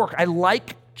how I work. I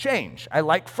like change. I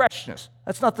like freshness.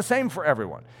 That's not the same for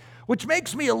everyone, which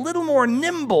makes me a little more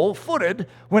nimble-footed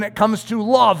when it comes to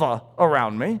lava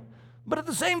around me. But at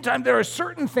the same time, there are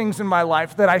certain things in my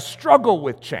life that I struggle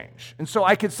with change. And so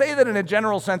I could say that in a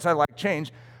general sense I like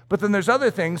change, but then there's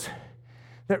other things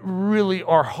that really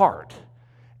are hard.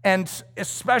 And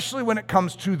especially when it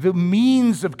comes to the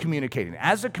means of communicating.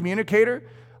 As a communicator,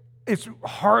 it's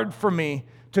hard for me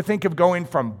to think of going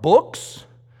from books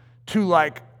to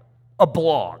like a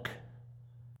blog.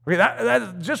 Okay,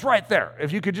 that just right there.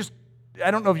 If you could just,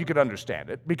 I don't know if you could understand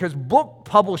it, because book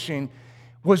publishing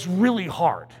was really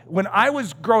hard. When I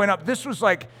was growing up, this was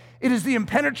like, it is the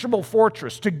impenetrable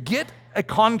fortress. To get a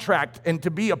contract and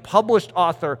to be a published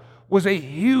author was a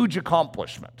huge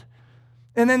accomplishment.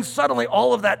 And then suddenly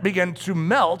all of that began to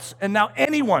melt, and now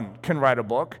anyone can write a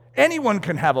book, anyone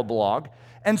can have a blog.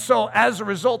 And so as a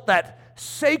result, that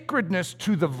sacredness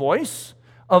to the voice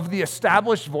of the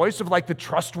established voice of like the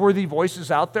trustworthy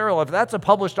voices out there, well, if that's a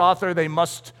published author, they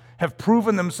must have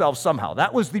proven themselves somehow.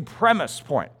 That was the premise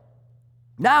point.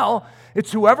 Now,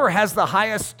 it's whoever has the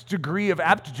highest degree of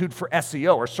aptitude for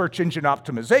SEO or search engine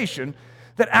optimization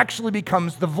that actually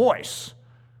becomes the voice.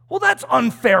 Well, that's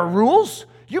unfair rules.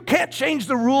 You can't change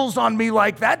the rules on me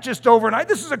like that just overnight.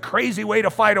 This is a crazy way to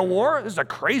fight a war. This is a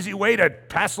crazy way to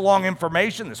pass along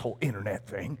information, this whole internet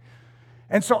thing.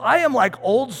 And so I am like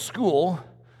old school,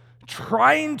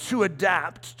 trying to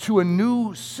adapt to a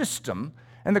new system.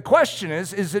 And the question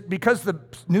is it because the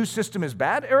new system is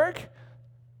bad, Eric?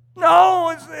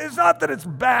 No, it's not that it's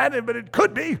bad, but it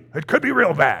could be. It could be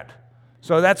real bad.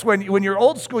 So that's when you're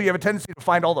old school, you have a tendency to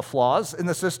find all the flaws in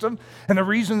the system and the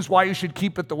reasons why you should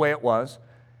keep it the way it was.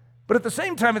 But at the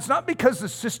same time, it's not because the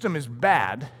system is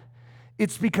bad,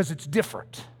 it's because it's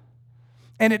different.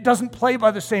 And it doesn't play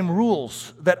by the same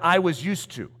rules that I was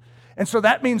used to. And so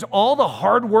that means all the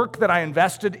hard work that I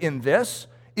invested in this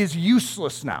is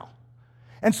useless now.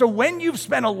 And so when you've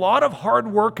spent a lot of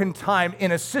hard work and time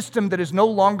in a system that is no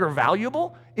longer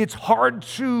valuable, it's hard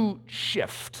to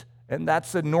shift. And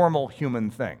that's a normal human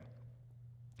thing.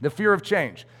 The fear of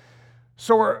change.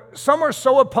 So some are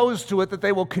so opposed to it that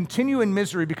they will continue in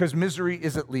misery because misery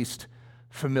is at least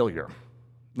familiar.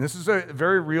 And this is a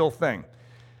very real thing.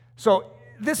 So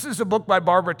this is a book by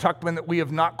Barbara Tuchman that we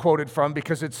have not quoted from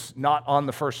because it's not on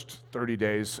the first 30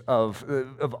 days of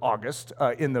August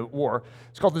in the war.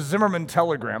 It's called the Zimmerman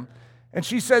Telegram. And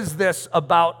she says this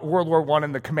about World War I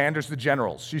and the commanders, the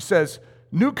generals. She says,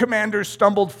 new commanders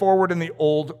stumbled forward in the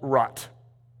old rut,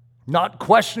 not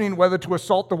questioning whether to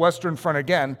assault the Western Front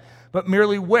again, but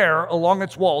merely where along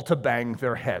its wall to bang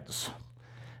their heads.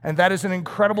 And that is an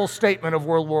incredible statement of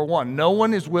World War I. No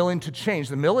one is willing to change.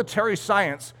 The military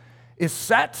science is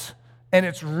set, and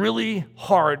it's really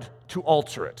hard to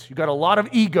alter it. You've got a lot of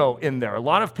ego in there. A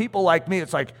lot of people like me,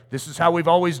 it's like, this is how we've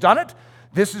always done it.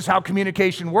 This is how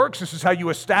communication works. This is how you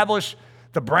establish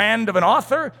the brand of an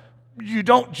author. You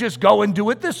don't just go and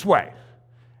do it this way.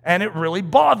 And it really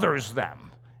bothers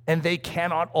them. And they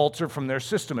cannot alter from their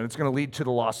system, and it's going to lead to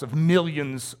the loss of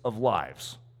millions of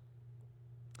lives.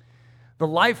 The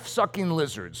life-sucking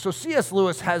lizards. So C.S.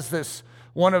 Lewis has this,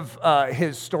 one of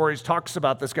his stories talks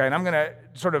about this guy, and I'm going to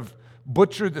sort of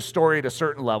butcher the story at a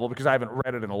certain level because I haven't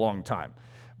read it in a long time.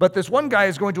 But this one guy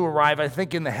is going to arrive, I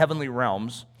think, in the heavenly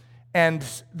realms, and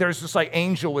there's this like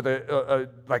angel with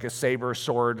like a saber,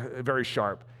 sword, very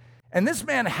sharp. And this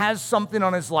man has something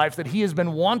on his life that he has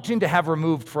been wanting to have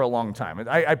removed for a long time.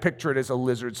 I picture it as a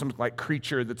lizard, some like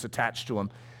creature that's attached to him.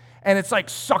 And it's like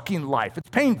sucking life. It's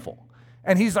painful.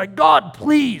 And he's like, God,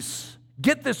 please,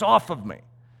 get this off of me.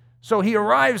 So he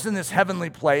arrives in this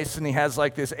heavenly place, and he has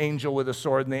like this angel with a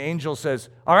sword. And the angel says,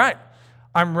 all right,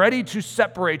 I'm ready to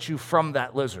separate you from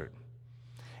that lizard.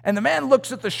 And the man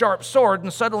looks at the sharp sword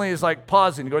and suddenly is like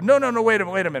pausing and going, no, wait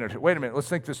a minute. Let's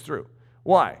think this through.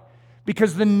 Why?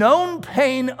 Because the known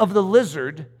pain of the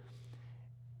lizard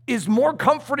is more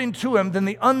comforting to him than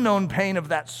the unknown pain of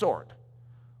that sword.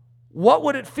 What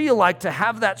would it feel like to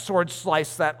have that sword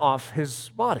slice that off his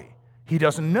body? He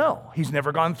doesn't know. He's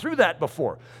never gone through that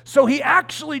before. So he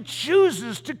actually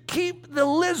chooses to keep the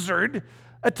lizard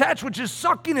attached, which is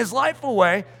sucking his life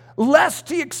away, lest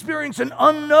he experience an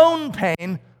unknown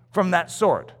pain from that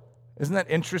sword. Isn't that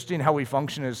interesting how we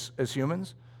function as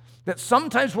humans? That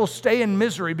sometimes we'll stay in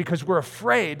misery because we're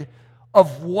afraid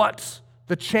of what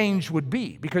the change would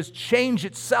be, because change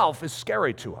itself is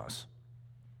scary to us.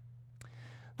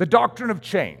 The doctrine of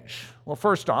change. Well,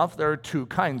 first off, there are two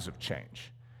kinds of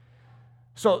change.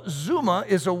 So zuma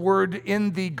is a word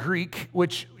in the Greek,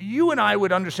 which you and I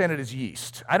would understand it as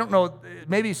yeast. I don't know,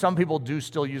 maybe some people do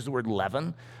still use the word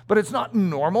leaven, but it's not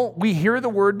normal. We hear the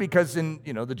word because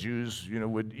the Jews,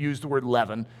 would use the word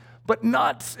leaven, but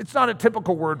it's not a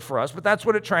typical word for us, but that's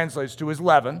what it translates to, is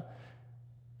leaven.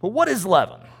 But what is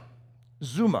leaven?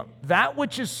 Zuma, that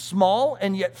which is small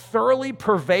and yet thoroughly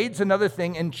pervades another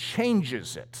thing and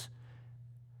changes it.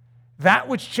 That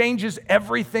which changes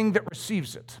everything that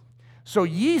receives it. So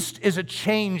yeast is a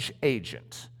change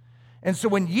agent. And so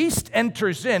when yeast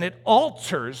enters in, it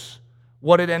alters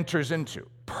what it enters into,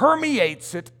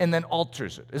 permeates it, and then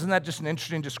alters it. Isn't that just an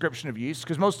interesting description of yeast?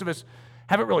 Because most of us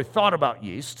haven't really thought about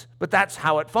yeast, but that's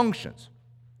how it functions.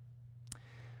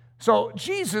 So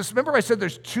Jesus, remember I said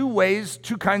there's two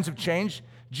kinds of change?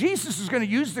 Jesus is going to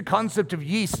use the concept of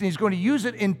yeast, and he's going to use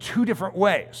it in two different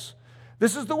ways.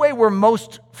 This is the way we're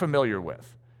most familiar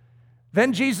with.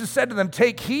 Then Jesus said to them,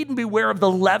 take heed and beware of the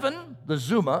leaven, the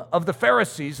zuma, of the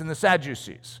Pharisees and the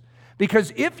Sadducees.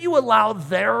 Because if you allow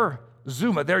their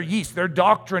zuma, their yeast, their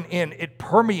doctrine in, it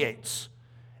permeates,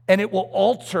 and it will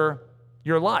alter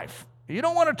your life. You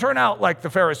don't want to turn out like the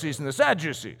Pharisees and the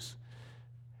Sadducees.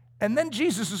 And then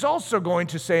Jesus is also going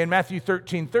to say in Matthew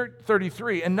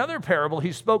 13:33, another parable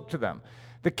he spoke to them.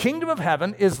 The kingdom of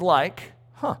heaven is like,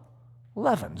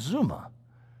 leaven, zuma,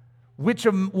 which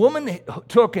a woman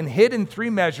took and hid in 3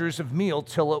 measures of meal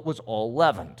till it was all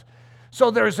leavened.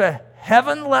 So there's a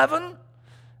heaven leaven,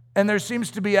 and there seems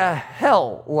to be a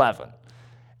hell leaven.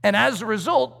 And as a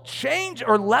result, change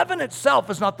or leaven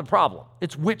itself is not the problem.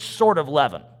 It's which sort of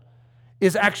leaven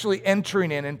is actually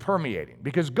entering in and permeating.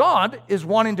 Because God is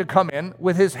wanting to come in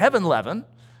with his heaven leaven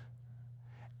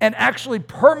and actually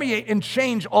permeate and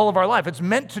change all of our life. It's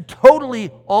meant to totally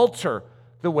alter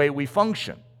the way we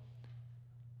function.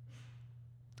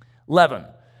 Leaven.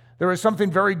 There is something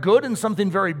very good and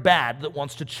something very bad that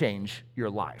wants to change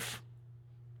your life.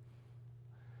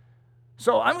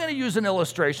 So I'm going to use an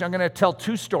illustration. I'm going to tell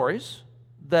 2 stories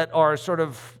that are sort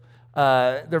of,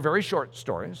 they're very short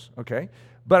stories, okay?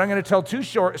 But I'm going to tell 2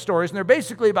 short stories, and they're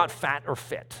basically about fat or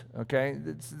fit, okay?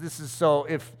 This is so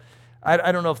if,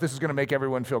 I don't know if this is going to make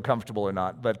everyone feel comfortable or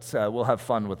not, but we'll have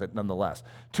fun with it nonetheless.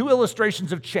 2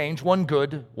 illustrations of change, one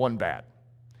good, one bad.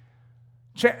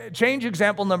 Change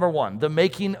example number 1, the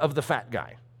making of the fat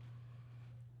guy.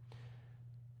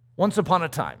 Once upon a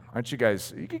time, aren't you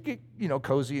guys, you could get,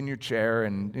 cozy in your chair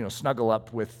and, snuggle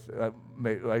up with,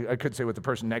 I could say with the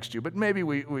person next to you, but maybe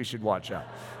we should watch out.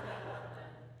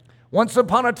 Once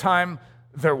upon a time,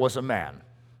 there was a man.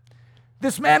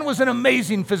 This man was in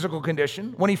amazing physical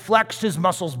condition. When he flexed, his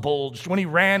muscles bulged. When he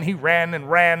ran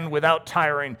and ran without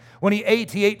tiring. When he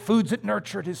ate foods that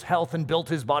nurtured his health and built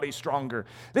his body stronger.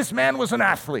 This man was an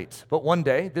athlete, but one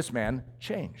day, this man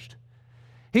changed.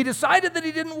 He decided that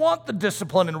he didn't want the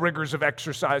discipline and rigors of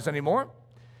exercise anymore.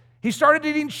 He started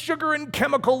eating sugar and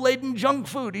chemical-laden junk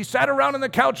food. He sat around on the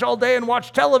couch all day and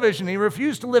watched television. He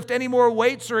refused to lift any more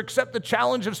weights or accept the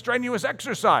challenge of strenuous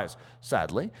exercise,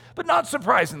 sadly. But not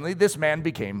surprisingly, this man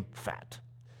became fat.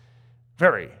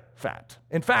 Very fat.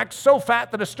 In fact, so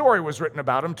fat that a story was written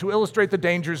about him to illustrate the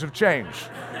dangers of change.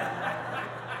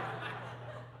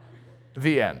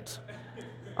 The end.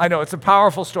 I know, it's a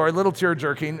powerful story, a little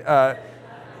tear-jerking.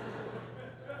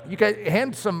 You guys,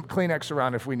 hand some Kleenex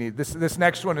around if we need. This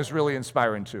next one is really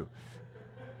inspiring too.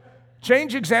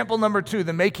 Change example number 2,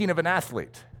 the making of an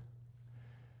athlete.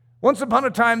 Once upon a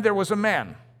time, there was a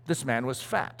man. This man was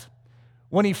fat.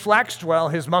 When he flexed, well,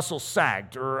 his muscles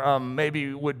sagged, or maybe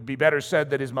it would be better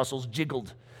said that his muscles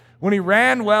jiggled. When he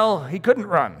ran, well, he couldn't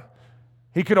run.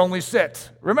 He could only sit.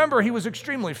 Remember, he was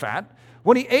extremely fat.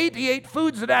 When he ate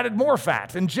foods that added more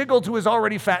fat and jiggled to his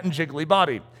already fat and jiggly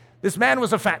body. This man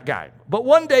was a fat guy, but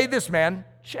one day this man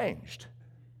changed.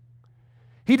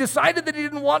 He decided that he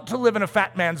didn't want to live in a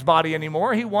fat man's body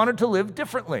anymore. He wanted to live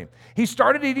differently. He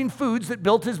started eating foods that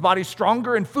built his body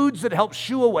stronger and foods that helped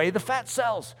shoo away the fat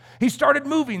cells. He started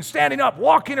moving, standing up,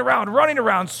 walking around, running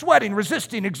around, sweating,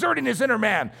 resisting, exerting his inner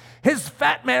man. His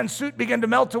fat man suit began to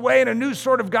melt away and a new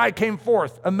sort of guy came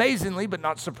forth. Amazingly, but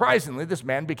not surprisingly, this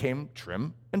man became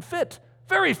trim and fit.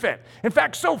 Very fit. In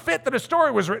fact, so fit that a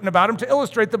story was written about him to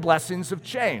illustrate the blessings of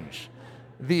change.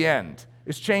 The end.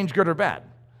 Is change good or bad?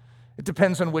 It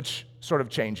depends on which sort of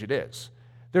change it is.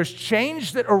 There's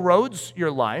change that erodes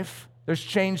your life. There's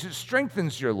change that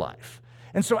strengthens your life.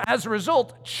 And so as a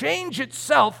result, change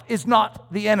itself is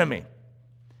not the enemy.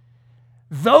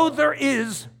 Though there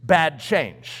is bad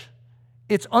change,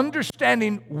 it's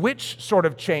understanding which sort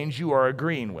of change you are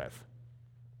agreeing with.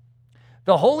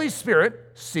 The Holy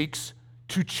Spirit seeks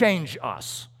to change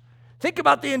us. Think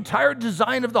about the entire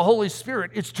design of the Holy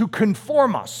Spirit. It's to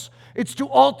conform us. It's to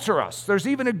alter us. There's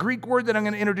even a Greek word that I'm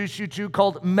going to introduce you to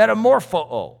called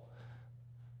metamorpho.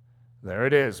 There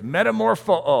it is,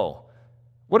 metamorpho.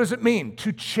 What does it mean?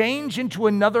 To change into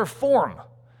another form.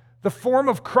 The form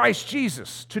of Christ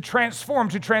Jesus. To transform,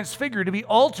 to transfigure, to be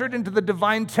altered into the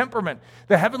divine temperament,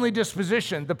 the heavenly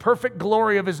disposition, the perfect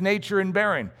glory of his nature and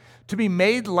bearing. To be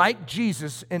made like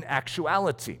Jesus in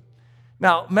actuality.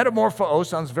 Now, metamorpho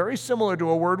sounds very similar to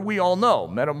a word we all know,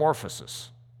 metamorphosis,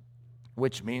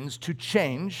 which means to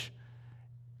change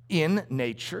in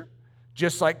nature,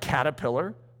 just like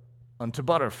caterpillar unto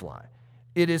butterfly.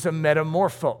 It is a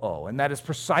metamorpho, and that is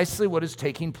precisely what is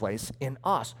taking place in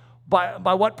us.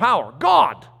 By what power?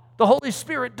 God. The Holy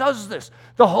Spirit does this.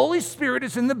 The Holy Spirit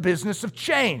is in the business of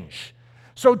change.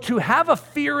 So to have a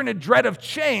fear and a dread of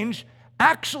change,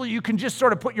 actually, you can just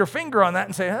sort of put your finger on that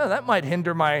and say, that might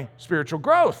hinder my spiritual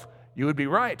growth. You would be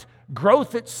right.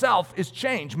 Growth itself is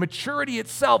change. Maturity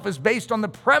itself is based on the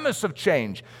premise of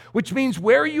change, which means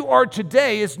where you are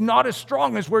today is not as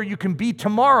strong as where you can be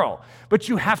tomorrow. But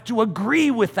you have to agree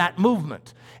with that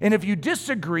movement. And if you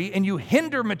disagree and you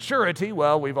hinder maturity,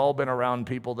 well, we've all been around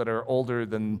people that are older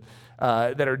than,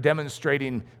 that are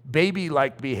demonstrating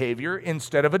baby-like behavior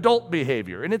instead of adult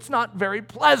behavior. And it's not very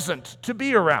pleasant to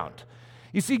be around.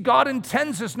 You see, God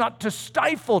intends us not to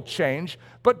stifle change,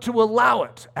 but to allow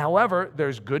it. However,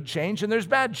 there's good change and there's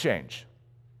bad change.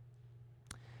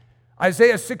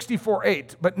 Isaiah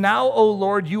 64:8, but now, O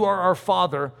Lord, you are our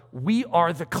Father, we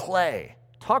are the clay.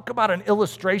 Talk about an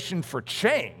illustration for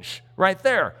change right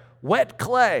there. Wet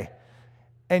clay.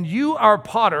 And you are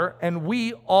potter, and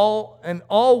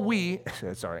all we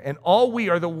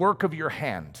are the work of your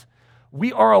hand.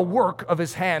 We are a work of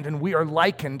his hand, and we are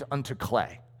likened unto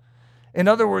clay. In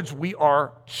other words, we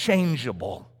are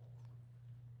changeable.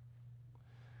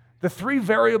 The 3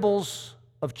 variables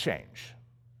of change.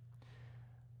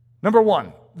 Number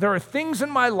 1, there are things in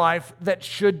my life that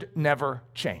should never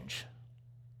change.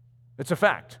 It's a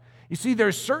fact. You see,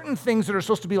 there's certain things that are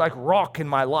supposed to be like rock in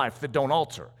my life that don't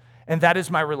alter, and that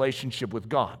is my relationship with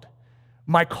God,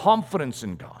 my confidence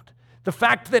in God, the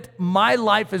fact that my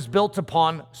life is built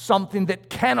upon something that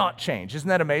cannot change. Isn't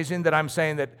that amazing that I'm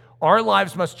saying that our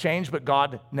lives must change, but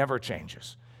God never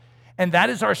changes? And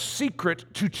that is our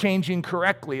secret to changing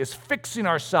correctly, is fixing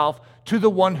ourselves to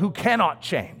the one who cannot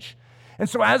change. And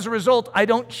so as a result, I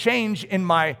don't change in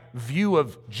my view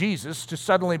of Jesus to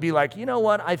suddenly be like, you know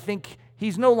what, I think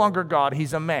he's no longer God,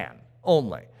 he's a man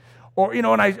only. Or,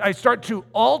 and I start to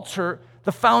alter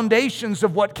the foundations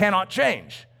of what cannot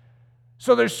change.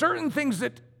 So there's certain things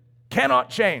that cannot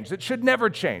change, that should never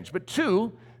change. But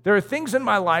two, there are things in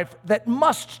my life that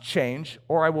must change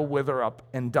or I will wither up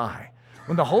and die.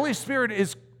 When the Holy Spirit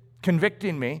is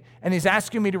convicting me and he's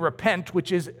asking me to repent,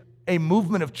 which is a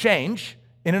movement of change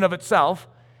in and of itself,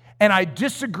 and I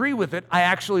disagree with it, I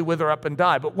actually wither up and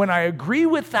die. But when I agree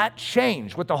with that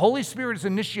change, what the Holy Spirit is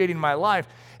initiating in my life,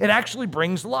 it actually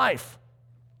brings life.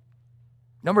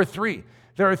 Number three,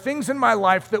 there are things in my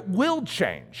life that will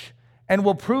change and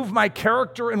will prove my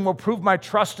character and will prove my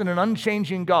trust in an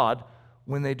unchanging God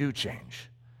when they do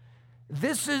change.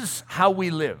 This is how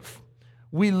we live.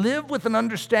 We live with an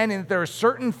understanding that there are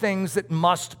certain things that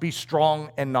must be strong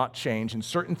and not change, and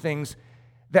certain things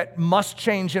that must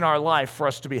change in our life for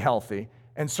us to be healthy,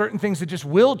 and certain things that just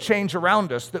will change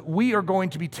around us that we are going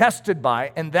to be tested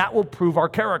by, and that will prove our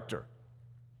character.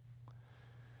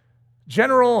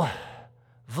 General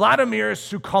Vladimir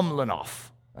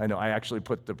Sukhomlinov. I know I actually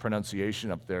put the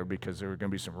pronunciation up there because there were going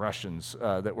to be some Russians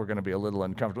that were going to be a little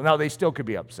uncomfortable. Now, they still could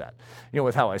be upset,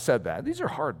 with how I said that. These are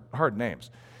hard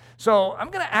names. So I'm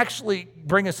going to actually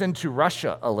bring us into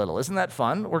Russia a little. Isn't that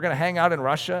fun? We're going to hang out in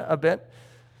Russia a bit.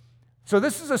 So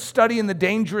this is a study in the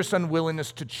dangerous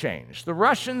unwillingness to change. The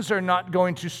Russians are not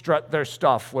going to strut their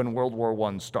stuff when World War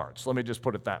I starts. Let me just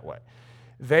put it that way.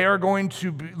 They are going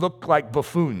to look like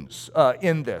buffoons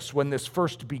in this when this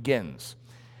first begins.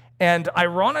 And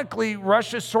ironically,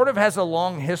 Russia sort of has a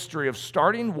long history of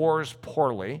starting wars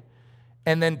poorly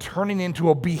and then turning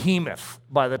into a behemoth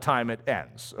by the time it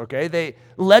ends. Okay, they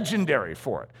legendary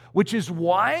for it, which is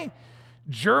why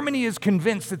Germany is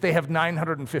convinced that they have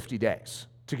 950 days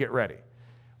to get ready.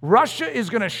 Russia is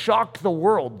going to shock the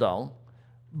world, though,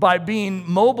 by being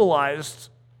mobilized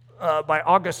by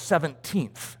August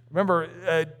 17th.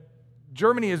 Remember,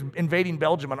 Germany is invading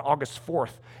Belgium on August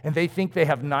 4th, and they think they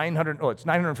have it's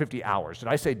 950 hours. Did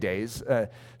I say days?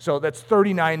 So that's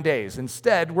 39 days.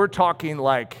 Instead, we're talking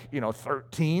like,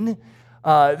 13.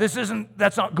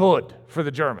 That's not good for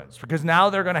the Germans, because now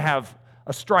they're going to have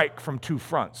a strike from two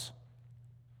fronts.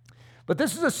 But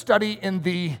this is a study in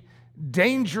the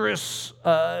dangers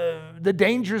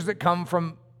that come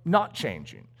from not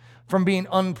changing, from being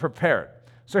unprepared.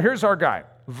 So here's our guy,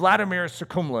 Vladimir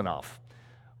Sukhomlinov,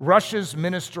 Russia's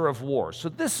Minister of War. So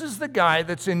this is the guy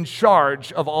that's in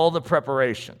charge of all the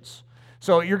preparations.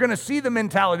 So you're going to see the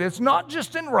mentality. It's not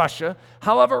just in Russia.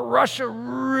 However, Russia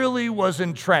really was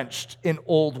entrenched in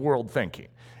old world thinking,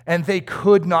 and they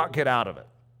could not get out of it.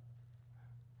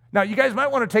 Now, you guys might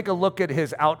want to take a look at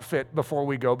his outfit before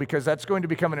we go, because that's going to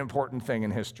become an important thing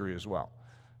in history as well.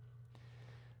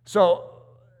 So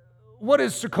what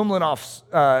does Sukhomlinov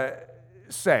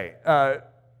say?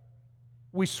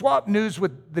 We swap news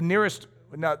with the nearest...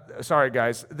 sorry,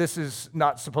 guys. This is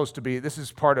not supposed to be... This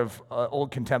is part of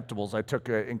Old Contemptibles. I took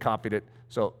and copied it.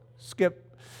 So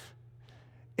skip.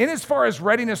 In as far as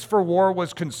readiness for war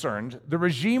was concerned, the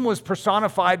regime was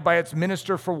personified by its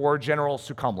Minister for War, General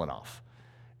Sukhomlinov,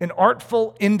 an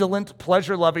artful, indolent,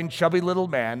 pleasure-loving, chubby little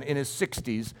man in his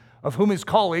 60s, of whom his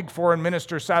colleague, Foreign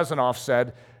Minister Sazonov,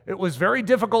 said, "It was very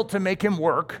difficult to make him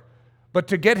work, but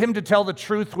to get him to tell the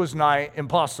truth was nigh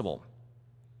impossible."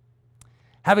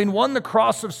 Having won the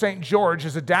Cross of St. George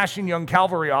as a dashing young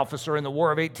cavalry officer in the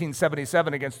War of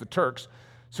 1877 against the Turks,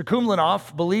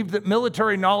 Sukhomlinov believed that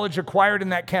military knowledge acquired in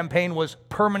that campaign was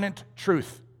permanent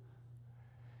truth.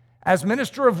 As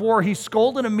Minister of War, he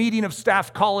scolded a meeting of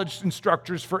staff college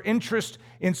instructors for interest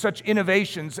in such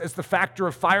innovations as the factor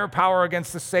of firepower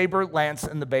against the saber, lance,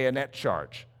 and the bayonet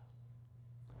charge.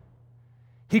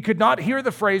 He could not hear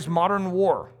the phrase modern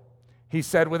war, he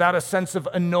said, without a sense of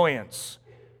annoyance.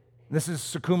 This is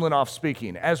Sukhomlinov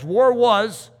speaking. As war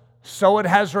was, so it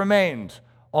has remained.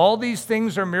 All these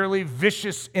things are merely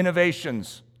vicious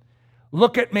innovations.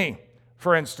 Look at me.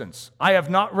 For instance, I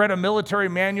have not read a military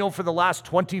manual for the last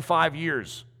 25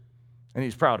 years, and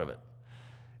he's proud of it.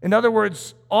 In other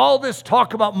words, all this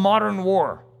talk about modern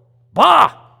war,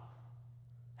 bah!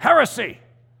 Heresy!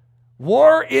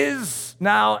 War is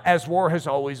now as war has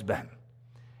always been.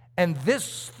 And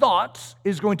this thought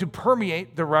is going to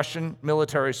permeate the Russian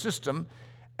military system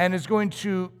and is going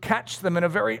to catch them in a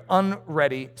very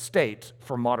unready state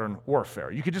for modern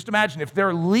warfare. You could just imagine if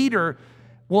their leader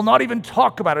will not even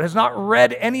talk about it, has not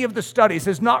read any of the studies,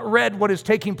 has not read what is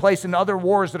taking place in other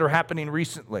wars that are happening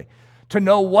recently, to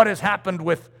know what has happened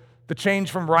with the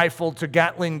change from rifle to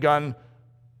Gatling gun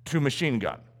to machine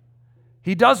gun.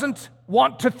 He doesn't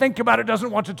want to think about it,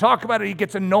 doesn't want to talk about it. He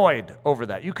gets annoyed over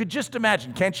that. You could just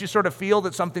imagine. Can't you sort of feel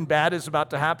that something bad is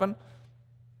about to happen?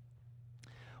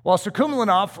 While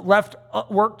Sukhumlinov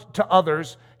worked to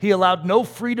others, he allowed no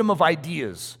freedom of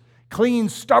ideas. Clinging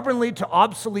stubbornly to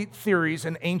obsolete theories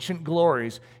and ancient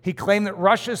glories, he claimed that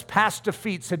Russia's past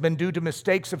defeats had been due to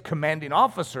mistakes of commanding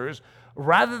officers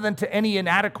rather than to any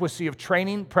inadequacy of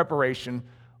training, preparation,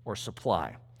 or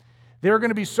supply. They were going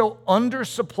to be so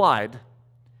undersupplied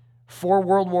for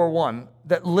World War I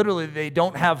that literally they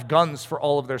don't have guns for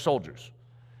all of their soldiers.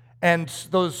 And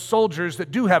those soldiers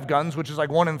that do have guns, which is like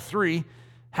 1 in 3,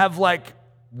 have like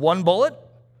 1 bullet.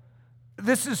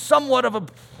 This is somewhat of a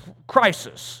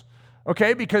crisis,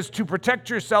 okay? Because to protect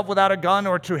yourself without a gun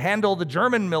or to handle the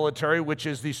German military, which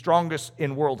is the strongest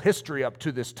in world history up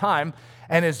to this time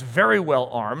and is very well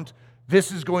armed,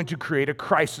 this is going to create a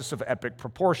crisis of epic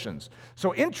proportions.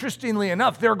 So interestingly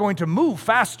enough, they're going to move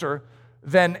faster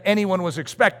than anyone was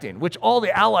expecting, which all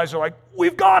the allies are like,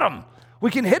 we've got them. We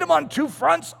can hit them on 2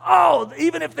 fronts. Oh,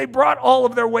 even if they brought all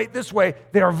of their weight this way,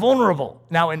 they are vulnerable.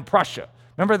 Now in Prussia,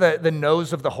 remember the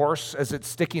nose of the horse as it's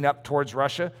sticking up towards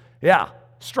Russia? Yeah,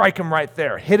 strike them right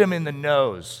there. Hit them in the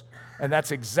nose. And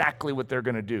that's exactly what they're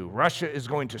going to do. Russia is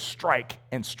going to strike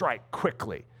and strike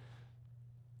quickly.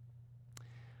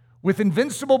 With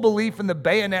invincible belief in the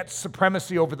bayonet's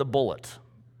supremacy over the bullet.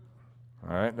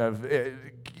 All right, now,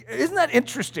 isn't that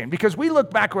interesting? Because we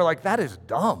look back, we're like, that is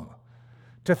dumb.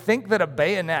 To think that a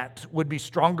bayonet would be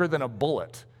stronger than a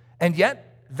bullet. And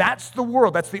yet, that's the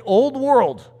world. That's the old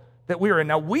world that we're in.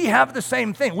 Now, we have the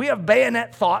same thing. We have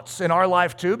bayonet thoughts in our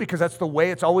life too, because that's the way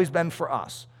it's always been for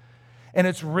us. And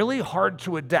it's really hard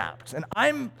to adapt. And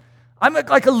I'm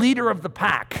like a leader of the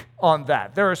pack on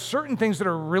that. There are certain things that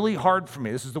are really hard for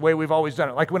me. This is the way we've always done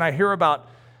it. Like when I hear about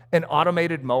an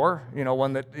automated mower,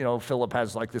 one that, Philip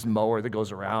has like this mower that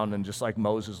goes around and just like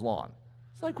mows his lawn.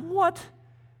 It's like, what?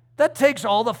 That takes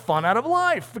all the fun out of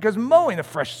life because mowing, the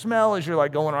fresh smell as you're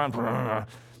like going around,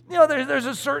 there's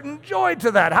a certain joy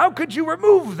to that. How could you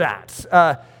remove that,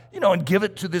 and give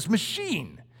it to this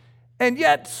machine? And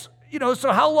yet,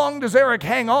 so how long does Eric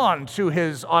hang on to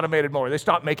his automated mower? They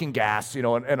stopped making gas,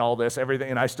 and all this,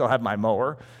 everything, and I still have my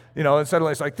mower, and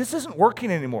suddenly it's like, this isn't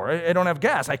working anymore. I don't have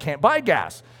gas. I can't buy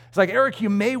gas. It's like, Eric, you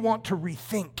may want to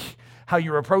rethink how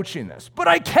you're approaching this, but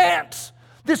I can't.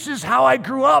 This is how I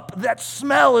grew up. That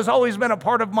smell has always been a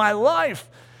part of my life.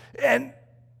 And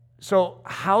so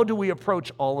how do we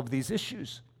approach all of these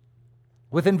issues?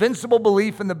 With invincible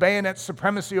belief in the bayonet's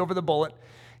supremacy over the bullet,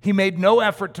 he made no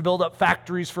effort to build up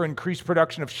factories for increased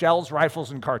production of shells,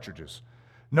 rifles, and cartridges.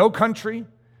 No country,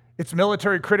 its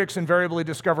military critics invariably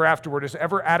discover afterward, is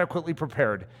ever adequately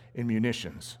prepared in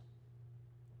munitions.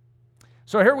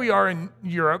 So here we are in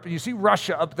Europe, and you see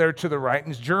Russia up there to the right,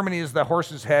 and Germany is the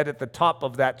horse's head at the top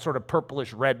of that sort of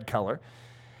purplish red color.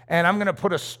 And I'm going to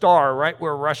put a star right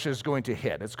where Russia is going to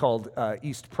hit. It's called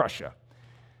East Prussia.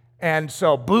 And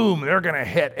so, boom, they're going to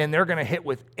hit, and they're going to hit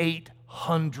with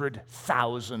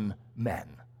 800,000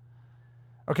 men.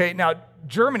 Okay, now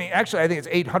Germany, actually I think it's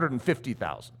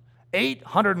 850,000.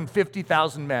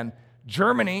 850,000 men.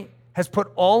 Germany has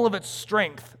put all of its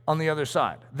strength on the other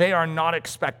side. They are not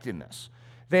expecting this.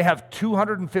 They have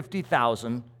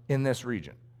 250,000 in this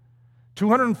region.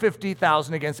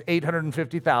 250,000 against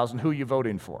 850,000. Who are you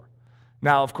voting for?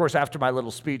 Now, of course, after my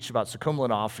little speech about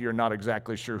Sukhumlinov, you're not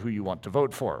exactly sure who you want to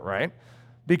vote for, right?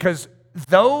 Because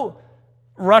though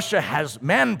Russia has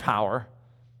manpower,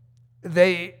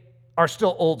 they are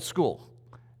still old school.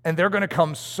 And they're going to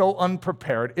come so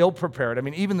unprepared, ill-prepared. I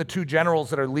mean, even the 2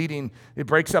 generals that are leading, it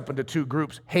breaks up into 2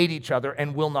 groups, hate each other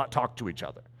and will not talk to each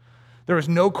other. There is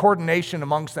no coordination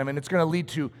amongst them, and it's going to lead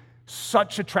to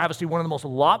such a travesty, one of the most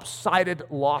lopsided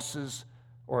losses,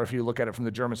 or if you look at it from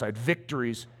the German side,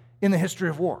 victories in the history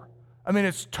of war. I mean,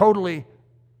 it's totally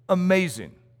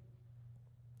amazing.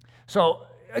 So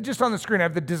just on the screen, I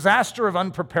have the disaster of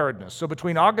unpreparedness. So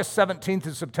between August 17th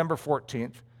and September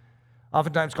 14th,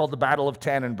 oftentimes called the Battle of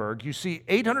Tannenberg, you see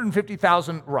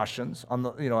 850,000 Russians, on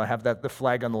the, I have the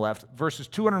flag on the left, versus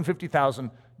 250,000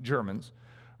 Germans.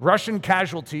 Russian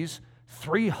casualties,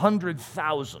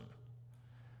 300,000.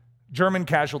 German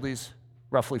casualties,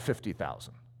 roughly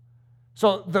 50,000.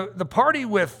 So the party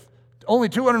with only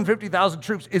 250,000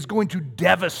 troops is going to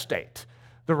devastate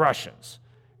the Russians.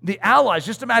 The Allies,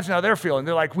 just imagine how they're feeling.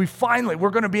 They're like, we're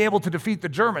going to be able to defeat the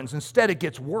Germans. Instead, it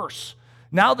gets worse.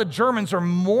 Now the Germans are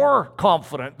more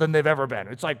confident than they've ever been.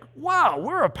 It's like, wow,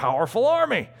 we're a powerful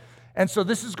army. And so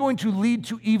this is going to lead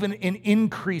to even an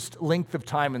increased length of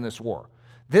time in this war.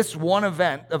 This one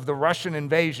event of the Russian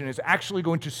invasion is actually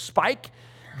going to spike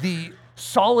the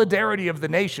solidarity of the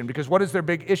nation, because what is their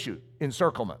big issue?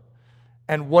 Encirclement.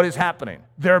 And what is happening?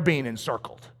 They're being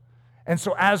encircled. And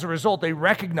so as a result, they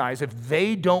recognize if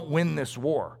they don't win this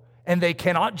war, and they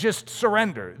cannot just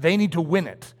surrender, they need to win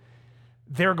it,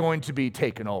 they're going to be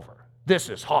taken over. This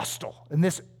is hostile. And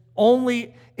this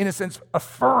only, in a sense,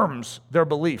 affirms their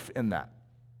belief in that.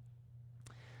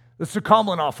 The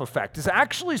Sukhomlinov effect is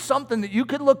actually something that you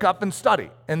could look up and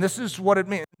study. And this is what it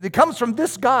means. It comes from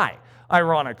this guy,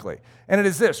 ironically. And it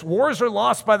is this: wars are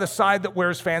lost by the side that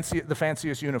wears the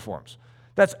fanciest uniforms.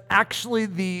 That's actually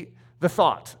the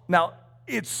thought. Now,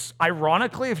 it's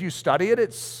ironically, if you study it,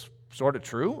 it's sort of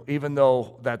true, even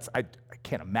though I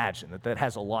can't imagine that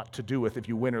has a lot to do with if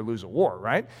you win or lose a war,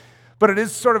 right? But it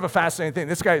is sort of a fascinating thing.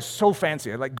 This guy is so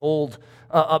fancy, like gold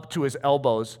up to his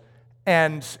elbows,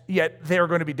 and yet they're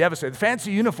going to be devastated. The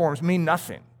fancy uniforms mean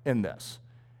nothing in this.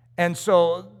 And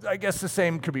so I guess the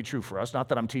same could be true for us. Not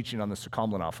that I'm teaching on the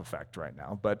Sukhomlinov effect right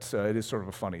now, but it is sort of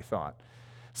a funny thought.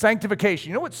 Sanctification.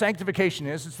 You know what sanctification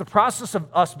is? It's the process of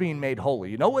us being made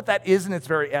holy. You know what that is in its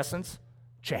very essence?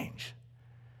 Change.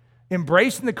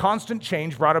 Embracing the constant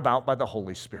change brought about by the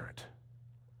Holy Spirit.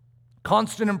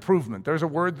 Constant improvement. There's a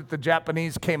word that the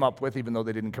Japanese came up with, even though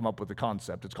they didn't come up with the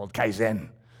concept. It's called kaizen.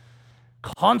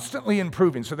 Constantly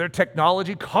improving. So their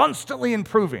technology constantly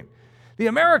improving. The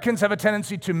Americans have a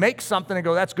tendency to make something and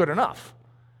go, that's good enough.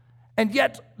 And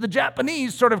yet the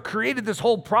Japanese sort of created this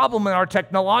whole problem in our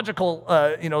technological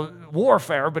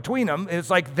warfare between them. It's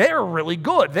like they're really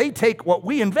good. They take what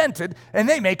we invented and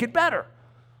they make it better.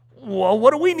 Well,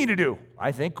 what do we need to do?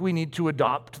 I think we need to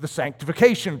adopt the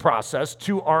sanctification process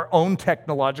to our own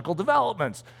technological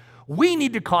developments. We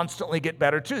need to constantly get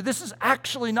better too. This is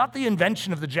actually not the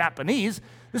invention of the Japanese.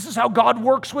 This is how God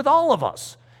works with all of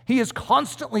us. He is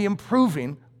constantly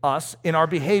improving us in our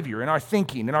behavior, in our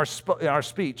thinking, in our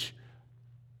speech.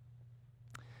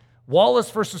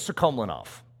 Wallace versus Sukhomlinov.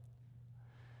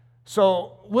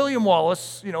 So William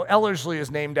Wallace, Ellerslie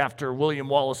is named after William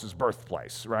Wallace's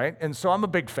birthplace, right? And so I'm a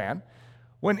big fan.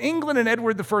 When England and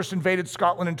Edward I invaded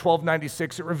Scotland in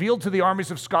 1296, it revealed to the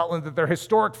armies of Scotland that their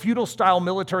historic feudal-style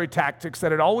military tactics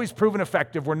that had always proven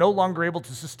effective were no longer able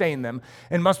to sustain them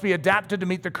and must be adapted to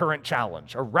meet the current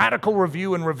challenge. A radical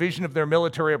review and revision of their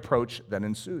military approach then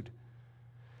ensued.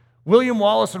 William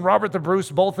Wallace and Robert the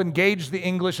Bruce both engaged the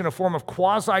English in a form of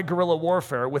quasi-guerrilla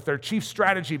warfare, with their chief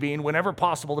strategy being, whenever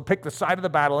possible, to pick the side of the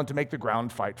battle and to make the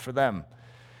ground fight for them.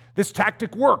 This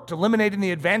tactic worked, eliminating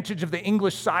the advantage of the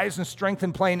English size and strength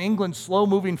and playing England's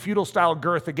slow-moving feudal-style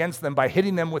girth against them by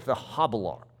hitting them with the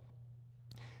hobilar.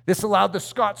 This allowed the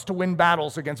Scots to win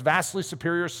battles against vastly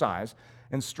superior size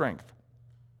and strength,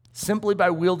 simply by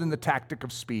wielding the tactic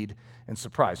of speed and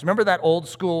surprise. Remember that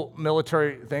old-school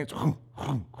military thing?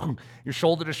 You're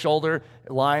shoulder to shoulder,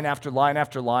 line after line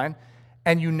after line,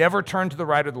 and you never turn to the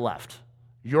right or the left.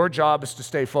 Your job is to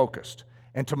stay focused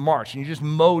and to march, and you just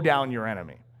mow down your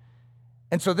enemy.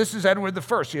 And so this is Edward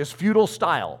I. He has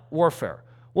feudal-style warfare.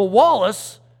 Well,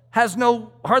 Wallace has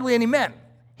hardly any men.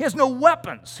 He has no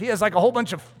weapons. He has like a whole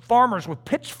bunch of farmers with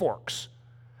pitchforks.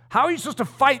 How are you supposed to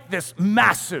fight this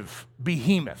massive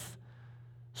behemoth?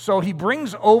 So he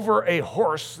brings over a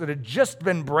horse that had just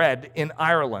been bred in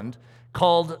Ireland,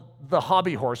 called the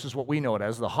hobby horse, is what we know it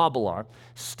as, the hobilar,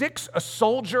 sticks a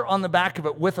soldier on the back of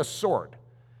it with a sword,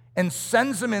 and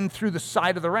sends him in through the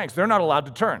side of the ranks. They're not allowed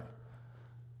to turn.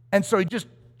 And so he just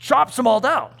chops them all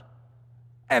down.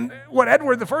 And what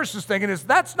Edward I is thinking is,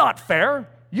 that's not fair.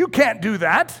 You can't do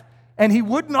that. And he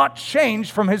would not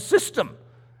change from his system.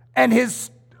 And his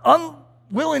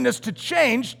unwillingness to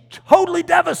change totally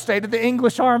devastated the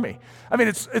English army. I mean,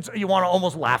 it's you want to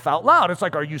almost laugh out loud. It's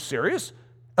like, are you serious?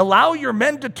 Allow your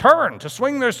men to turn, to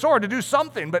swing their sword, to do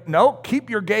something. But no, keep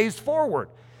your gaze forward.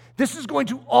 This is going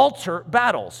to alter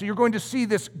battle. So you're going to see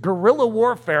this guerrilla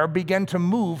warfare begin to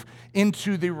move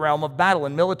into the realm of battle,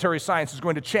 and military science is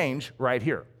going to change right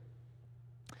here.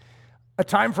 A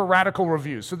time for radical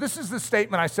review. So this is the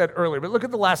statement I said earlier, but look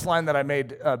at the last line that I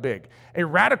made big. A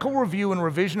radical review and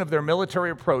revision of their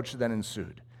military approach then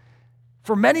ensued.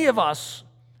 For many of us,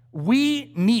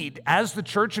 we need, as the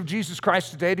Church of Jesus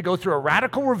Christ today, to go through a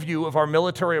radical review of our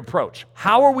military approach.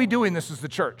 How are we doing this as the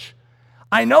church?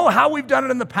 I know how we've done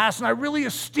it in the past, and I really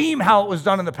esteem how it was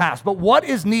done in the past, but what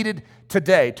is needed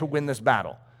today to win this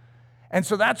battle? And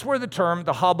so that's where the term,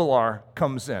 the hobilar,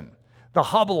 comes in. The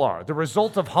hobilar, the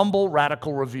result of humble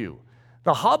radical review.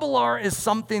 The hobilar is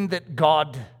something that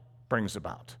God brings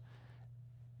about.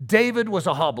 David was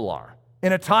a hobilar.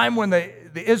 In a time when the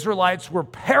Israelites were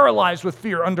paralyzed with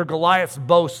fear under Goliath's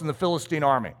boasts in the Philistine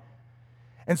army.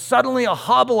 And suddenly a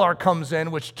hobilar comes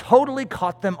in which totally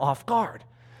caught them off guard.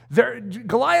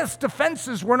 Goliath's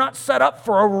defenses were not set up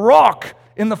for a rock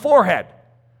in the forehead.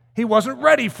 He wasn't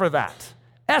ready for that.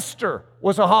 Esther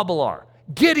was a hobbler.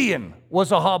 Gideon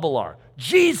was a hobbler.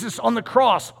 Jesus on the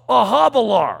cross, a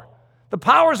hobbler. The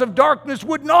powers of darkness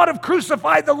would not have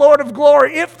crucified the Lord of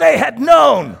glory if they had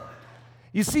known.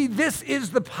 You see, this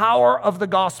is the power of the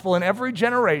gospel in every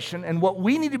generation, and what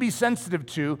we need to be sensitive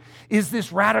to is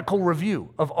this radical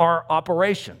review of our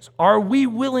operations. Are we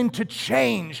willing to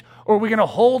change, or are we going to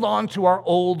hold on to our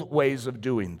old ways of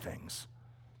doing things?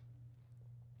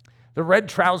 The red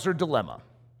trouser dilemma.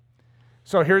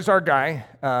 So here's our guy,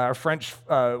 our French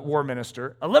war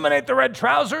minister. Eliminate the red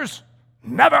trousers?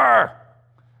 Never!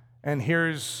 And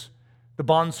here's the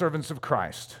bondservants of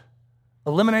Christ.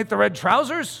 Eliminate the red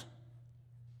trousers?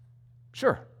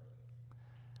 Sure.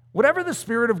 Whatever the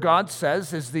Spirit of God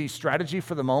says is the strategy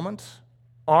for the moment,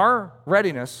 our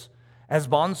readiness as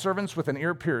bondservants with an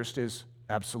ear pierced is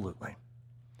absolutely.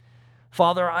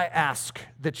 Father, I ask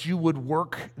that you would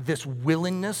work this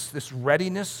willingness, this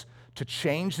readiness to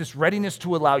change, this readiness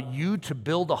to allow you to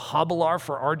build a hobbler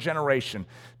for our generation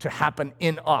to happen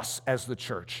in us as the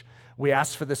church. We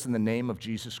ask for this in the name of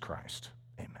Jesus Christ.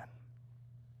 Amen.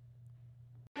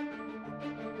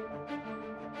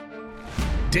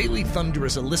 Daily Thunder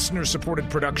is a listener-supported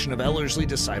production of Ellerslie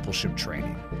Discipleship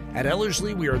Training. At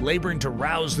Ellerslie, we are laboring to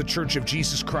rouse the Church of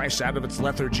Jesus Christ out of its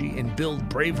lethargy and build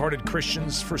brave-hearted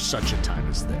Christians for such a time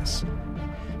as this.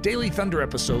 Daily Thunder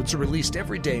episodes are released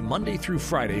every day, Monday through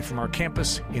Friday, from our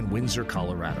campus in Windsor,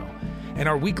 Colorado. And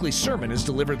our weekly sermon is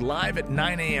delivered live at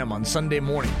 9 a.m. on Sunday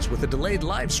mornings with a delayed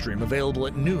live stream available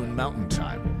at noon Mountain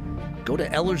Time. Go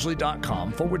to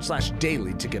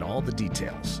ellerslie.com/daily to get all the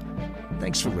details.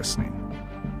 Thanks for listening.